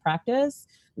and best practice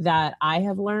that I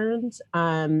have learned.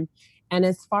 And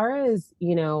as far as,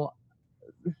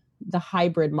 the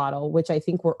hybrid model, which I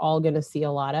think we're all going to see a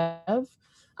lot of.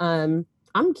 I'm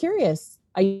curious.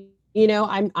 I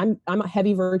I'm a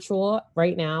heavy virtual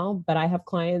right now, but I have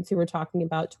clients who are talking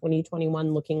about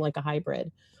 2021 looking like a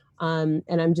hybrid. And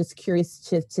I'm just curious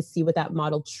to see what that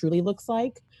model truly looks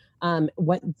like,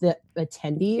 what the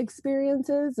attendee experience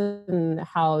is and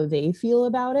how they feel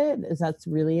about it, is that's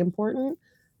really important.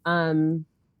 Um,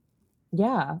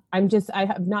 yeah, I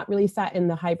have not really sat in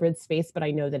the hybrid space, but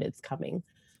I know that it's coming.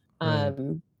 Right.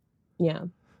 Yeah.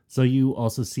 So you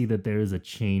also see that there is a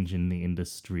change in the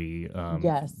industry,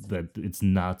 Yes. that it's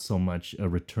not so much a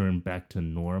return back to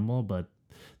normal, but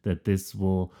that this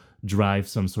will drive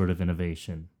some sort of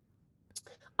innovation.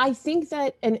 I think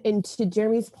that, and to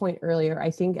Jeremy's point earlier,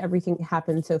 I think everything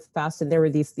happened so fast, and there were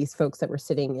these folks that were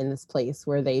sitting in this place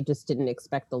where they just didn't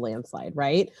expect the landslide,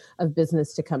 right, of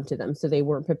business to come to them, so they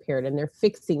weren't prepared, and they're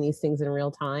fixing these things in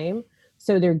real time.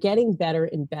 So they're getting better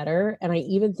and better, and I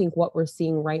even think what we're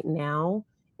seeing right now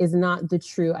is not the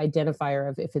true identifier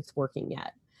of if it's working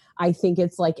yet. I think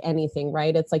it's like anything,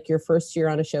 right? It's like your first year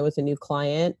on a show with a new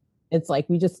client. It's like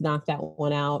we just knocked that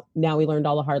one out. Now we learned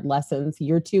all the hard lessons.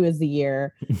 Year two is the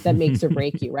year that makes or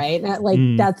break you, right?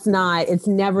 That's not, it's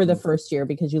never the first year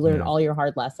because you learn all your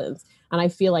hard lessons. And I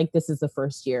feel like this is the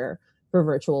first year for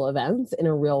virtual events in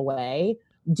a real way.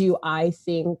 Do I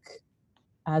think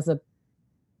as a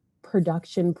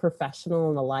production professional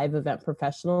and a live event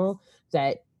professional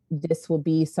that this will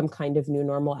be some kind of new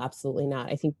normal? Absolutely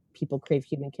not. I think people crave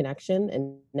human connection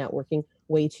and networking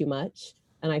way too much.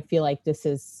 And I feel like this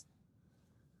is,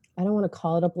 I don't want to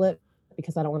call it a blip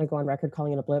because I don't want to go on record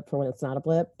calling it a blip for when it's not a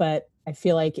blip, but I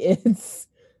feel like it's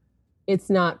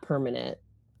not permanent.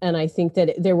 And I think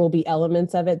that there will be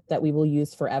elements of it that we will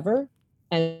use forever,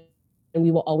 and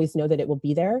we will always know that it will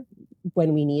be there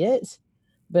when we need it,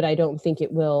 but I don't think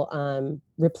it will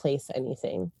replace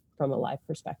anything from a live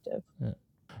perspective. Yeah.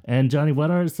 And Johnny,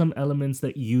 what are some elements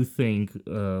that you think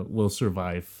will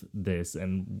survive this,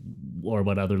 and or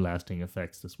what other lasting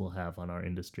effects this will have on our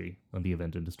industry, on the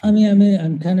event industry? I'm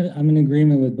in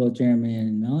agreement with both Jeremy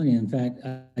and Melanie. In fact,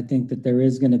 I think that there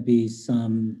is going to be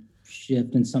some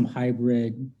shift and some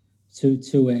hybrid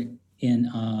to it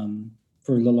in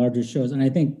for the larger shows. And I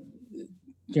think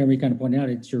Jeremy kind of pointed out,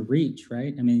 it's your reach,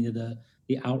 right? I mean,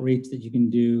 the outreach that you can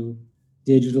do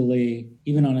digitally,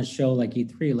 even on a show like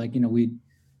E3, like,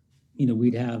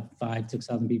 we'd have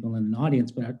 5,000-6,000 people in an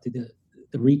audience, but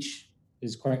the reach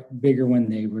is quite bigger when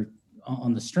they were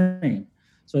on the stream.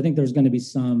 So I think there's going to be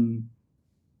some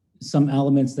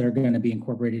elements that are going to be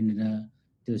incorporated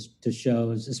into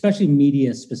shows, especially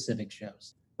media specific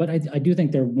shows. But I do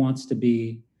think there wants to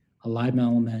be a live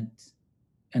element,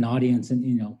 an audience,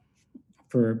 and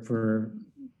for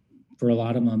a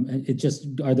lot of them, it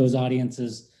just, are those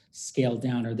audiences scaled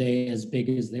down? Are they as big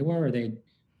as they were? Are they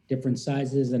different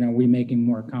sizes, and are we making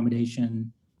more accommodation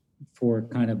for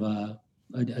kind of a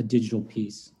digital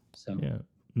piece? So yeah,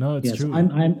 no, it's true.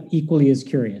 I'm equally as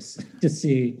curious to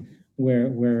see where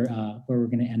we're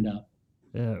going to end up.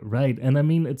 Yeah, right. And I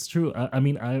mean, it's true.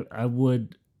 I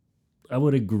would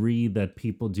agree that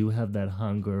people do have that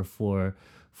hunger for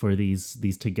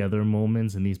these together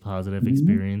moments and these positive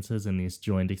experiences and these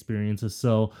joint experiences.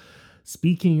 So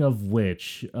speaking of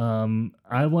which,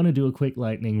 I want to do a quick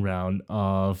lightning round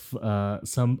of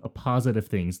some positive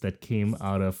things that came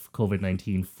out of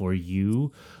COVID-19 for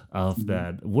you, of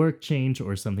that work change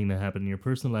or something that happened in your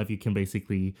personal life. You can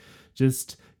basically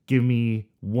just give me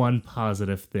one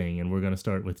positive thing, and we're going to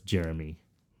start with Jeremy.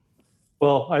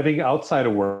 Well, I think outside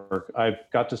of work, I've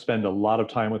got to spend a lot of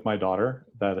time with my daughter.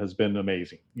 That has been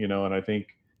amazing, and I think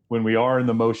when we are in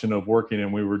the motion of working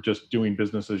and we were just doing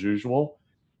business as usual,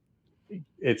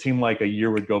 it seemed like a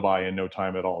year would go by in no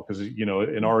time at all. Because,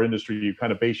 in our industry, you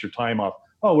kind of base your time off,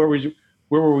 where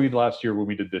were we last year when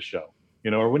we did this show?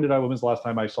 Or when was the last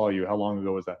time I saw you? How long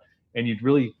ago was that? And you'd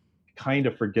really kind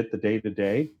of forget the day to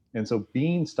day. And so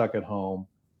being stuck at home,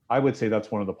 I would say that's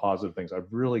one of the positive things. I've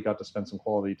really got to spend some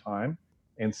quality time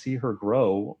and see her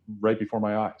grow right before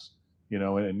my eyes,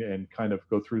 and kind of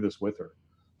go through this with her.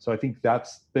 So I think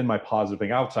that's been my positive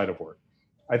thing outside of work.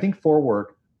 I think for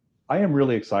work, I am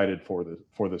really excited for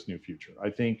this new future. I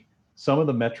think some of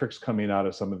the metrics coming out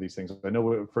of some of these things, I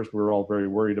know at first we were all very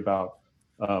worried about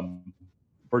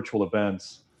virtual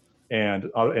events,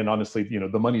 and honestly,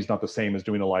 the money's not the same as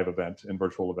doing a live event and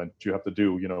virtual event. You have to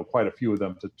do, quite a few of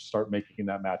them to start making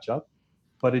that match up.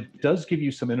 But it does give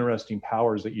you some interesting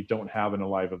powers that you don't have in a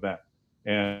live event.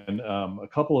 And a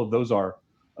couple of those are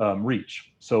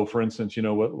reach. So for instance,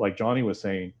 what, like Johnny was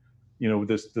saying,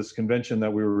 this convention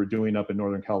that we were doing up in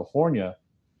Northern California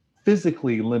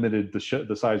physically limited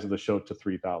the size of the show to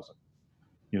 3,000.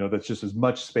 That's just as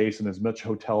much space and as much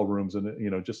hotel rooms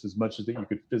and, just as much as that you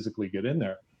could physically get in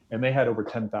there. and they had over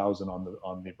 10,000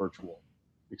 on the virtual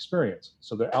experience.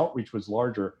 So the outreach was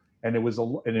larger, and it was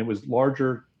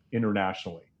larger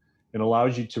internationally. It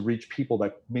allows you to reach people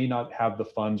that may not have the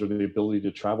funds or the ability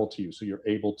to travel to you. So you're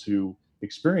able to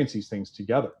experience these things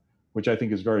together, which I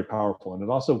think is very powerful. And it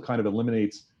also kind of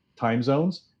eliminates time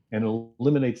zones and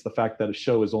eliminates the fact that a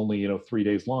show is only, 3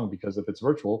 days long, because if it's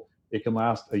virtual, it can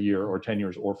last a year or 10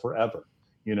 years or forever,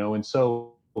 And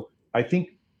so I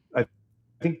think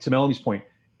to Melanie's point,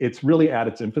 it's really at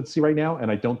its infancy right now. And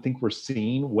I don't think we're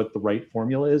seeing what the right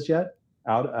formula is yet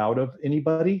out of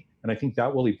anybody. And I think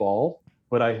that will evolve.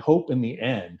 But I hope in the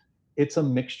end, it's a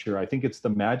mixture. I think it's the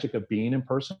magic of being in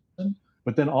person,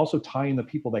 but then also tying the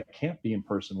people that can't be in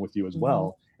person with you as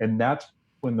well. And that's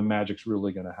when the magic's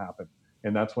really going to happen.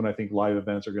 And that's when I think live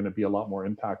events are going to be a lot more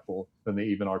impactful than they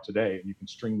even are today. And you can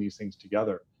string these things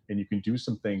together, and you can do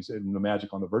some things in the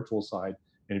magic on the virtual side.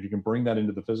 And if you can bring that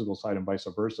into the physical side and vice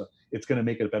versa, it's going to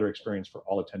make it a better experience for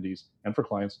all attendees and for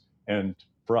clients and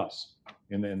for us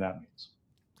in that means.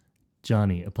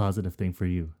 Johnny, a positive thing for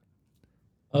you.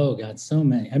 Oh God, so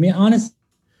many. I mean, honestly,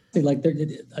 like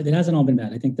it hasn't all been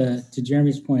bad. I think to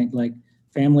Jeremy's point, like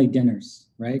family dinners,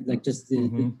 right? Like just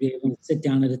to be able to sit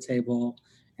down at a table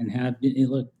and have it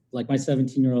look like my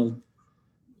 17-year-old,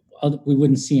 we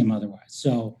wouldn't see him otherwise.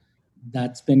 So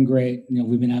that's been great.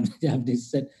 We've been having to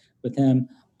sit with him.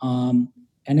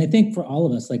 And I think for all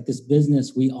of us, like this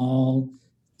business, we all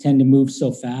tend to move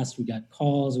so fast. We got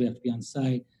calls, we have to be on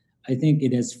site. I think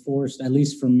it has forced, at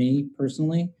least for me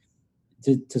personally,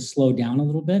 to slow down a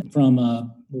little bit. From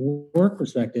a work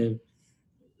perspective,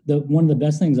 one of the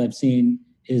best things I've seen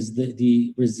is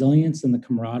the resilience and the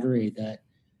camaraderie that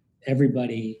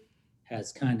everybody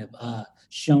has kind of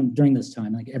shown during this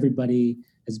time. Like everybody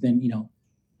has been,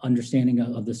 understanding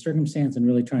of the circumstance and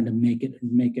really trying to make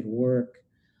it work.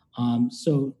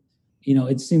 So,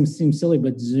 it seems silly,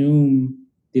 but Zoom,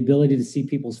 the ability to see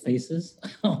people's faces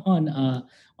on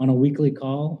a weekly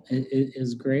call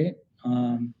is great.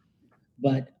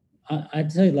 But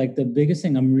I'd say like the biggest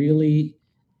thing I'm really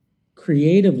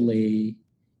creatively,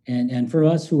 and for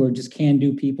us who are just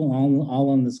can-do people all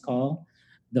on this call,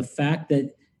 the fact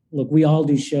that, look, we all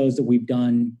do shows that we've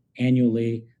done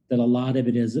annually, that a lot of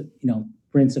it is,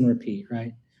 rinse and repeat,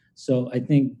 right? So I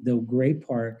think the great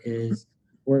part is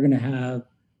we're going to have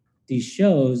these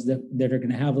shows that are going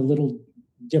to have a little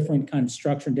different kind of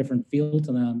structure, different feel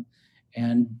to them.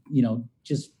 And,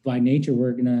 just by nature,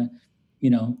 we're going to,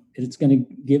 it's going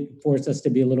to force us to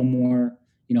be a little more,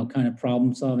 kind of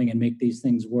problem solving and make these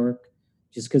things work,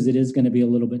 just because it is going to be a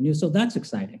little bit new. So that's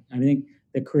exciting. I think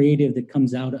the creative that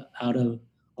comes out of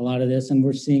a lot of this, and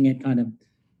we're seeing it kind of,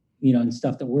 and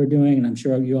stuff that we're doing, and I'm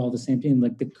sure you all the same thing,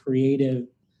 like the creative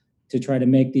to try to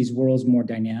make these worlds more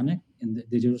dynamic. And the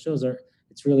digital shows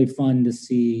it's really fun to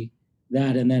see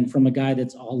that. And then from a guy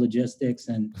that's all logistics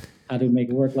and how to make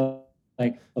it work,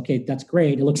 like, okay, that's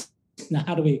great. It looks, now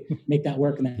how do we make that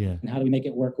work? And how do we make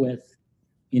it work with,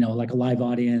 like a live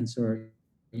audience or,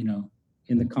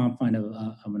 in the confine of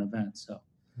an event. So,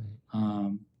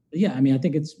 yeah, I mean, I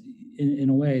think it's in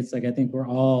a way, it's like, I think we're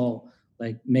all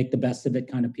like make the best of it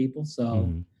kind of people.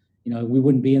 So, we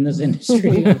wouldn't be in this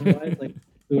industry otherwise. Like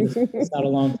we would have out a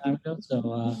long time ago.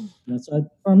 So,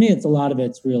 so for me, it's a lot of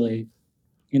it's really,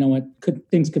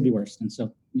 things could be worse. And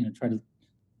so, try to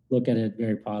look at it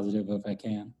very positive if I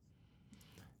can.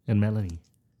 And Melanie?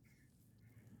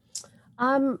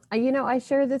 I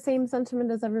share the same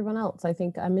sentiment as everyone else. I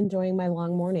think I'm enjoying my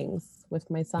long mornings with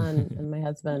my son and my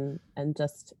husband, and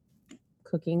just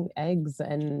cooking eggs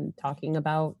and talking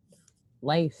about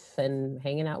life and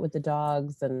hanging out with the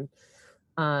dogs. And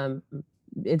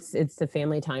it's the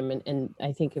family time. And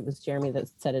I think it was Jeremy that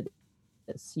said it.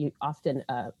 You often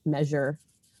measure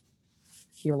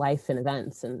your life in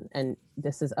events, and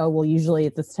this is, usually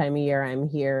at this time of year I'm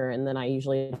here, and then I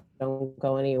usually don't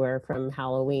go anywhere from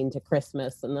Halloween to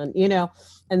Christmas, and then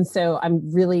and so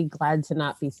I'm really glad to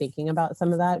not be thinking about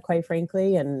some of that, quite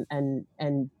frankly, and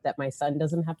that my son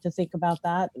doesn't have to think about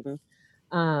that.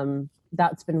 And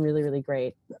that's been really, really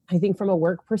great. I think from a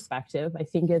work perspective, I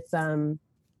think it's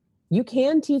you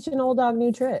can teach an old dog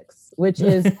new tricks, which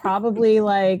is probably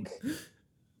like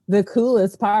the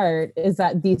coolest part, is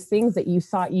that these things that you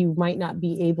thought you might not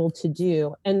be able to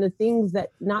do, and the things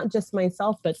that, not just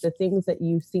myself, but the things that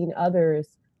you've seen others,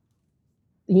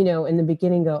 in the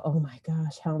beginning go, oh my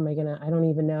gosh, how am I I don't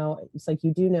even know. It's like,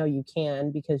 you do know you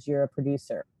can, because you're a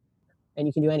producer and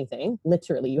you can do anything.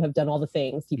 Literally, you have done all the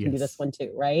things. You can do this one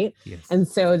too, right? Yes. And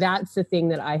so that's the thing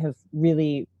that I have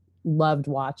really loved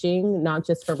watching, not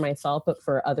just for myself, but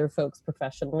for other folks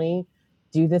professionally,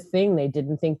 do this thing they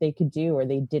didn't think they could do, or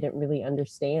they didn't really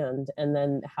understand, and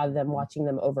then have them watching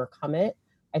them overcome it,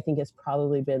 I think has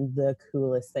probably been the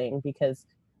coolest thing. Because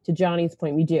to Johnny's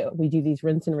point, we do these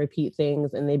rinse and repeat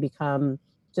things, and they become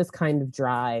just kind of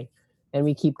dry, and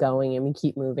we keep going and we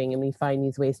keep moving, and we find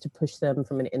these ways to push them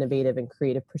from an innovative and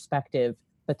creative perspective,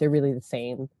 but they're really the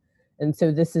same. And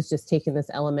so this is just taking this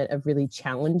element of really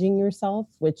challenging yourself,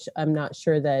 which I'm not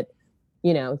sure that,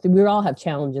 we all have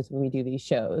challenges when we do these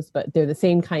shows, but they're the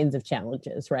same kinds of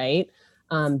challenges, right?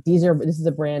 This is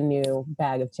a brand new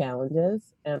bag of challenges,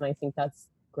 and I think that's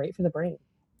great for the brain.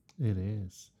 It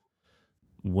is.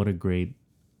 What a great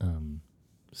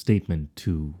statement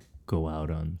to go out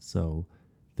on. So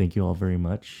thank you all very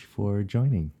much for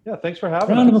joining. Yeah, thanks for having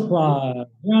us. Round of applause.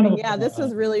 Yeah, this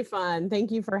was really fun.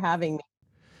 Thank you for having me.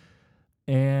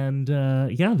 And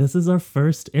this is our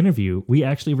first interview. We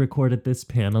actually recorded this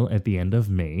panel at the end of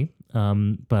May,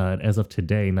 but as of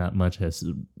today, not much has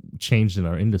changed in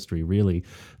our industry, really.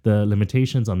 The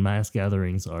limitations on mass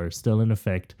gatherings are still in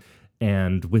effect,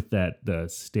 and with that, the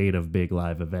state of big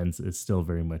live events is still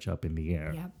very much up in the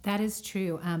air. Yeah, that is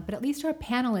true. But at least our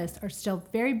panelists are still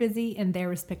very busy in their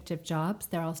respective jobs.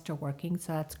 They're all still working,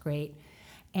 so that's great.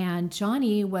 And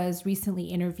Johnny was recently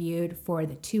interviewed for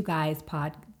the Two Guys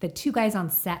on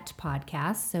Set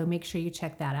podcast. So make sure you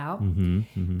check that out.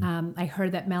 I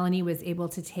heard that Melanie was able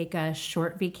to take a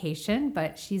short vacation,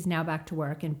 but she's now back to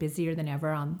work and busier than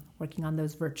ever on working on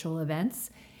those virtual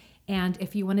events. And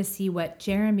if you want to see what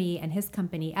Jeremy and his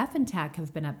company Effentech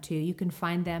have been up to, you can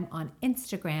find them on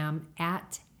Instagram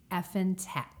at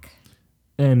Effentech.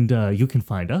 And you can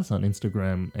find us on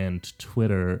Instagram and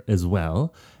Twitter as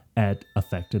well at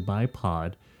Affected by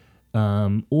Pod,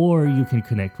 or you can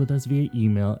connect with us via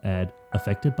email at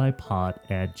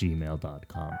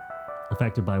affectedbypod@gmail.com.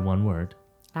 Affected by one word.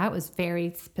 That was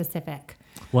very specific.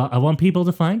 Well, I want people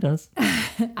to find us.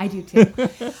 I do too.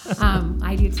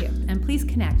 I do too. And please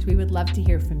connect. We would love to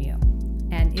hear from you.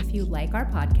 And if you like our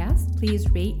podcast, please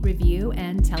rate, review,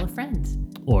 and tell a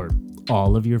friend. Or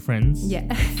all of your friends,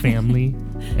 family,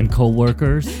 and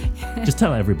co-workers. Just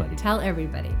tell everybody. Tell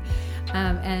everybody.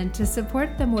 And to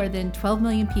support the more than 12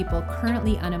 million people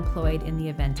currently unemployed in the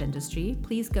event industry,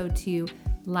 please go to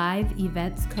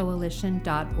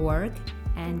liveeventscoalition.org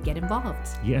and get involved.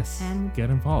 Yes, and get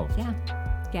involved. Yeah,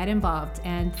 get involved.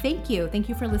 And thank you. Thank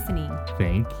you for listening.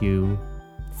 Thank you.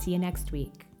 See you next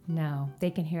week. No, they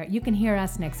can hear it. You can hear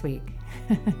us next week.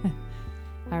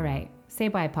 All right. Say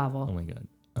bye, Pavel. Oh my God.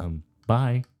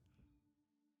 Bye.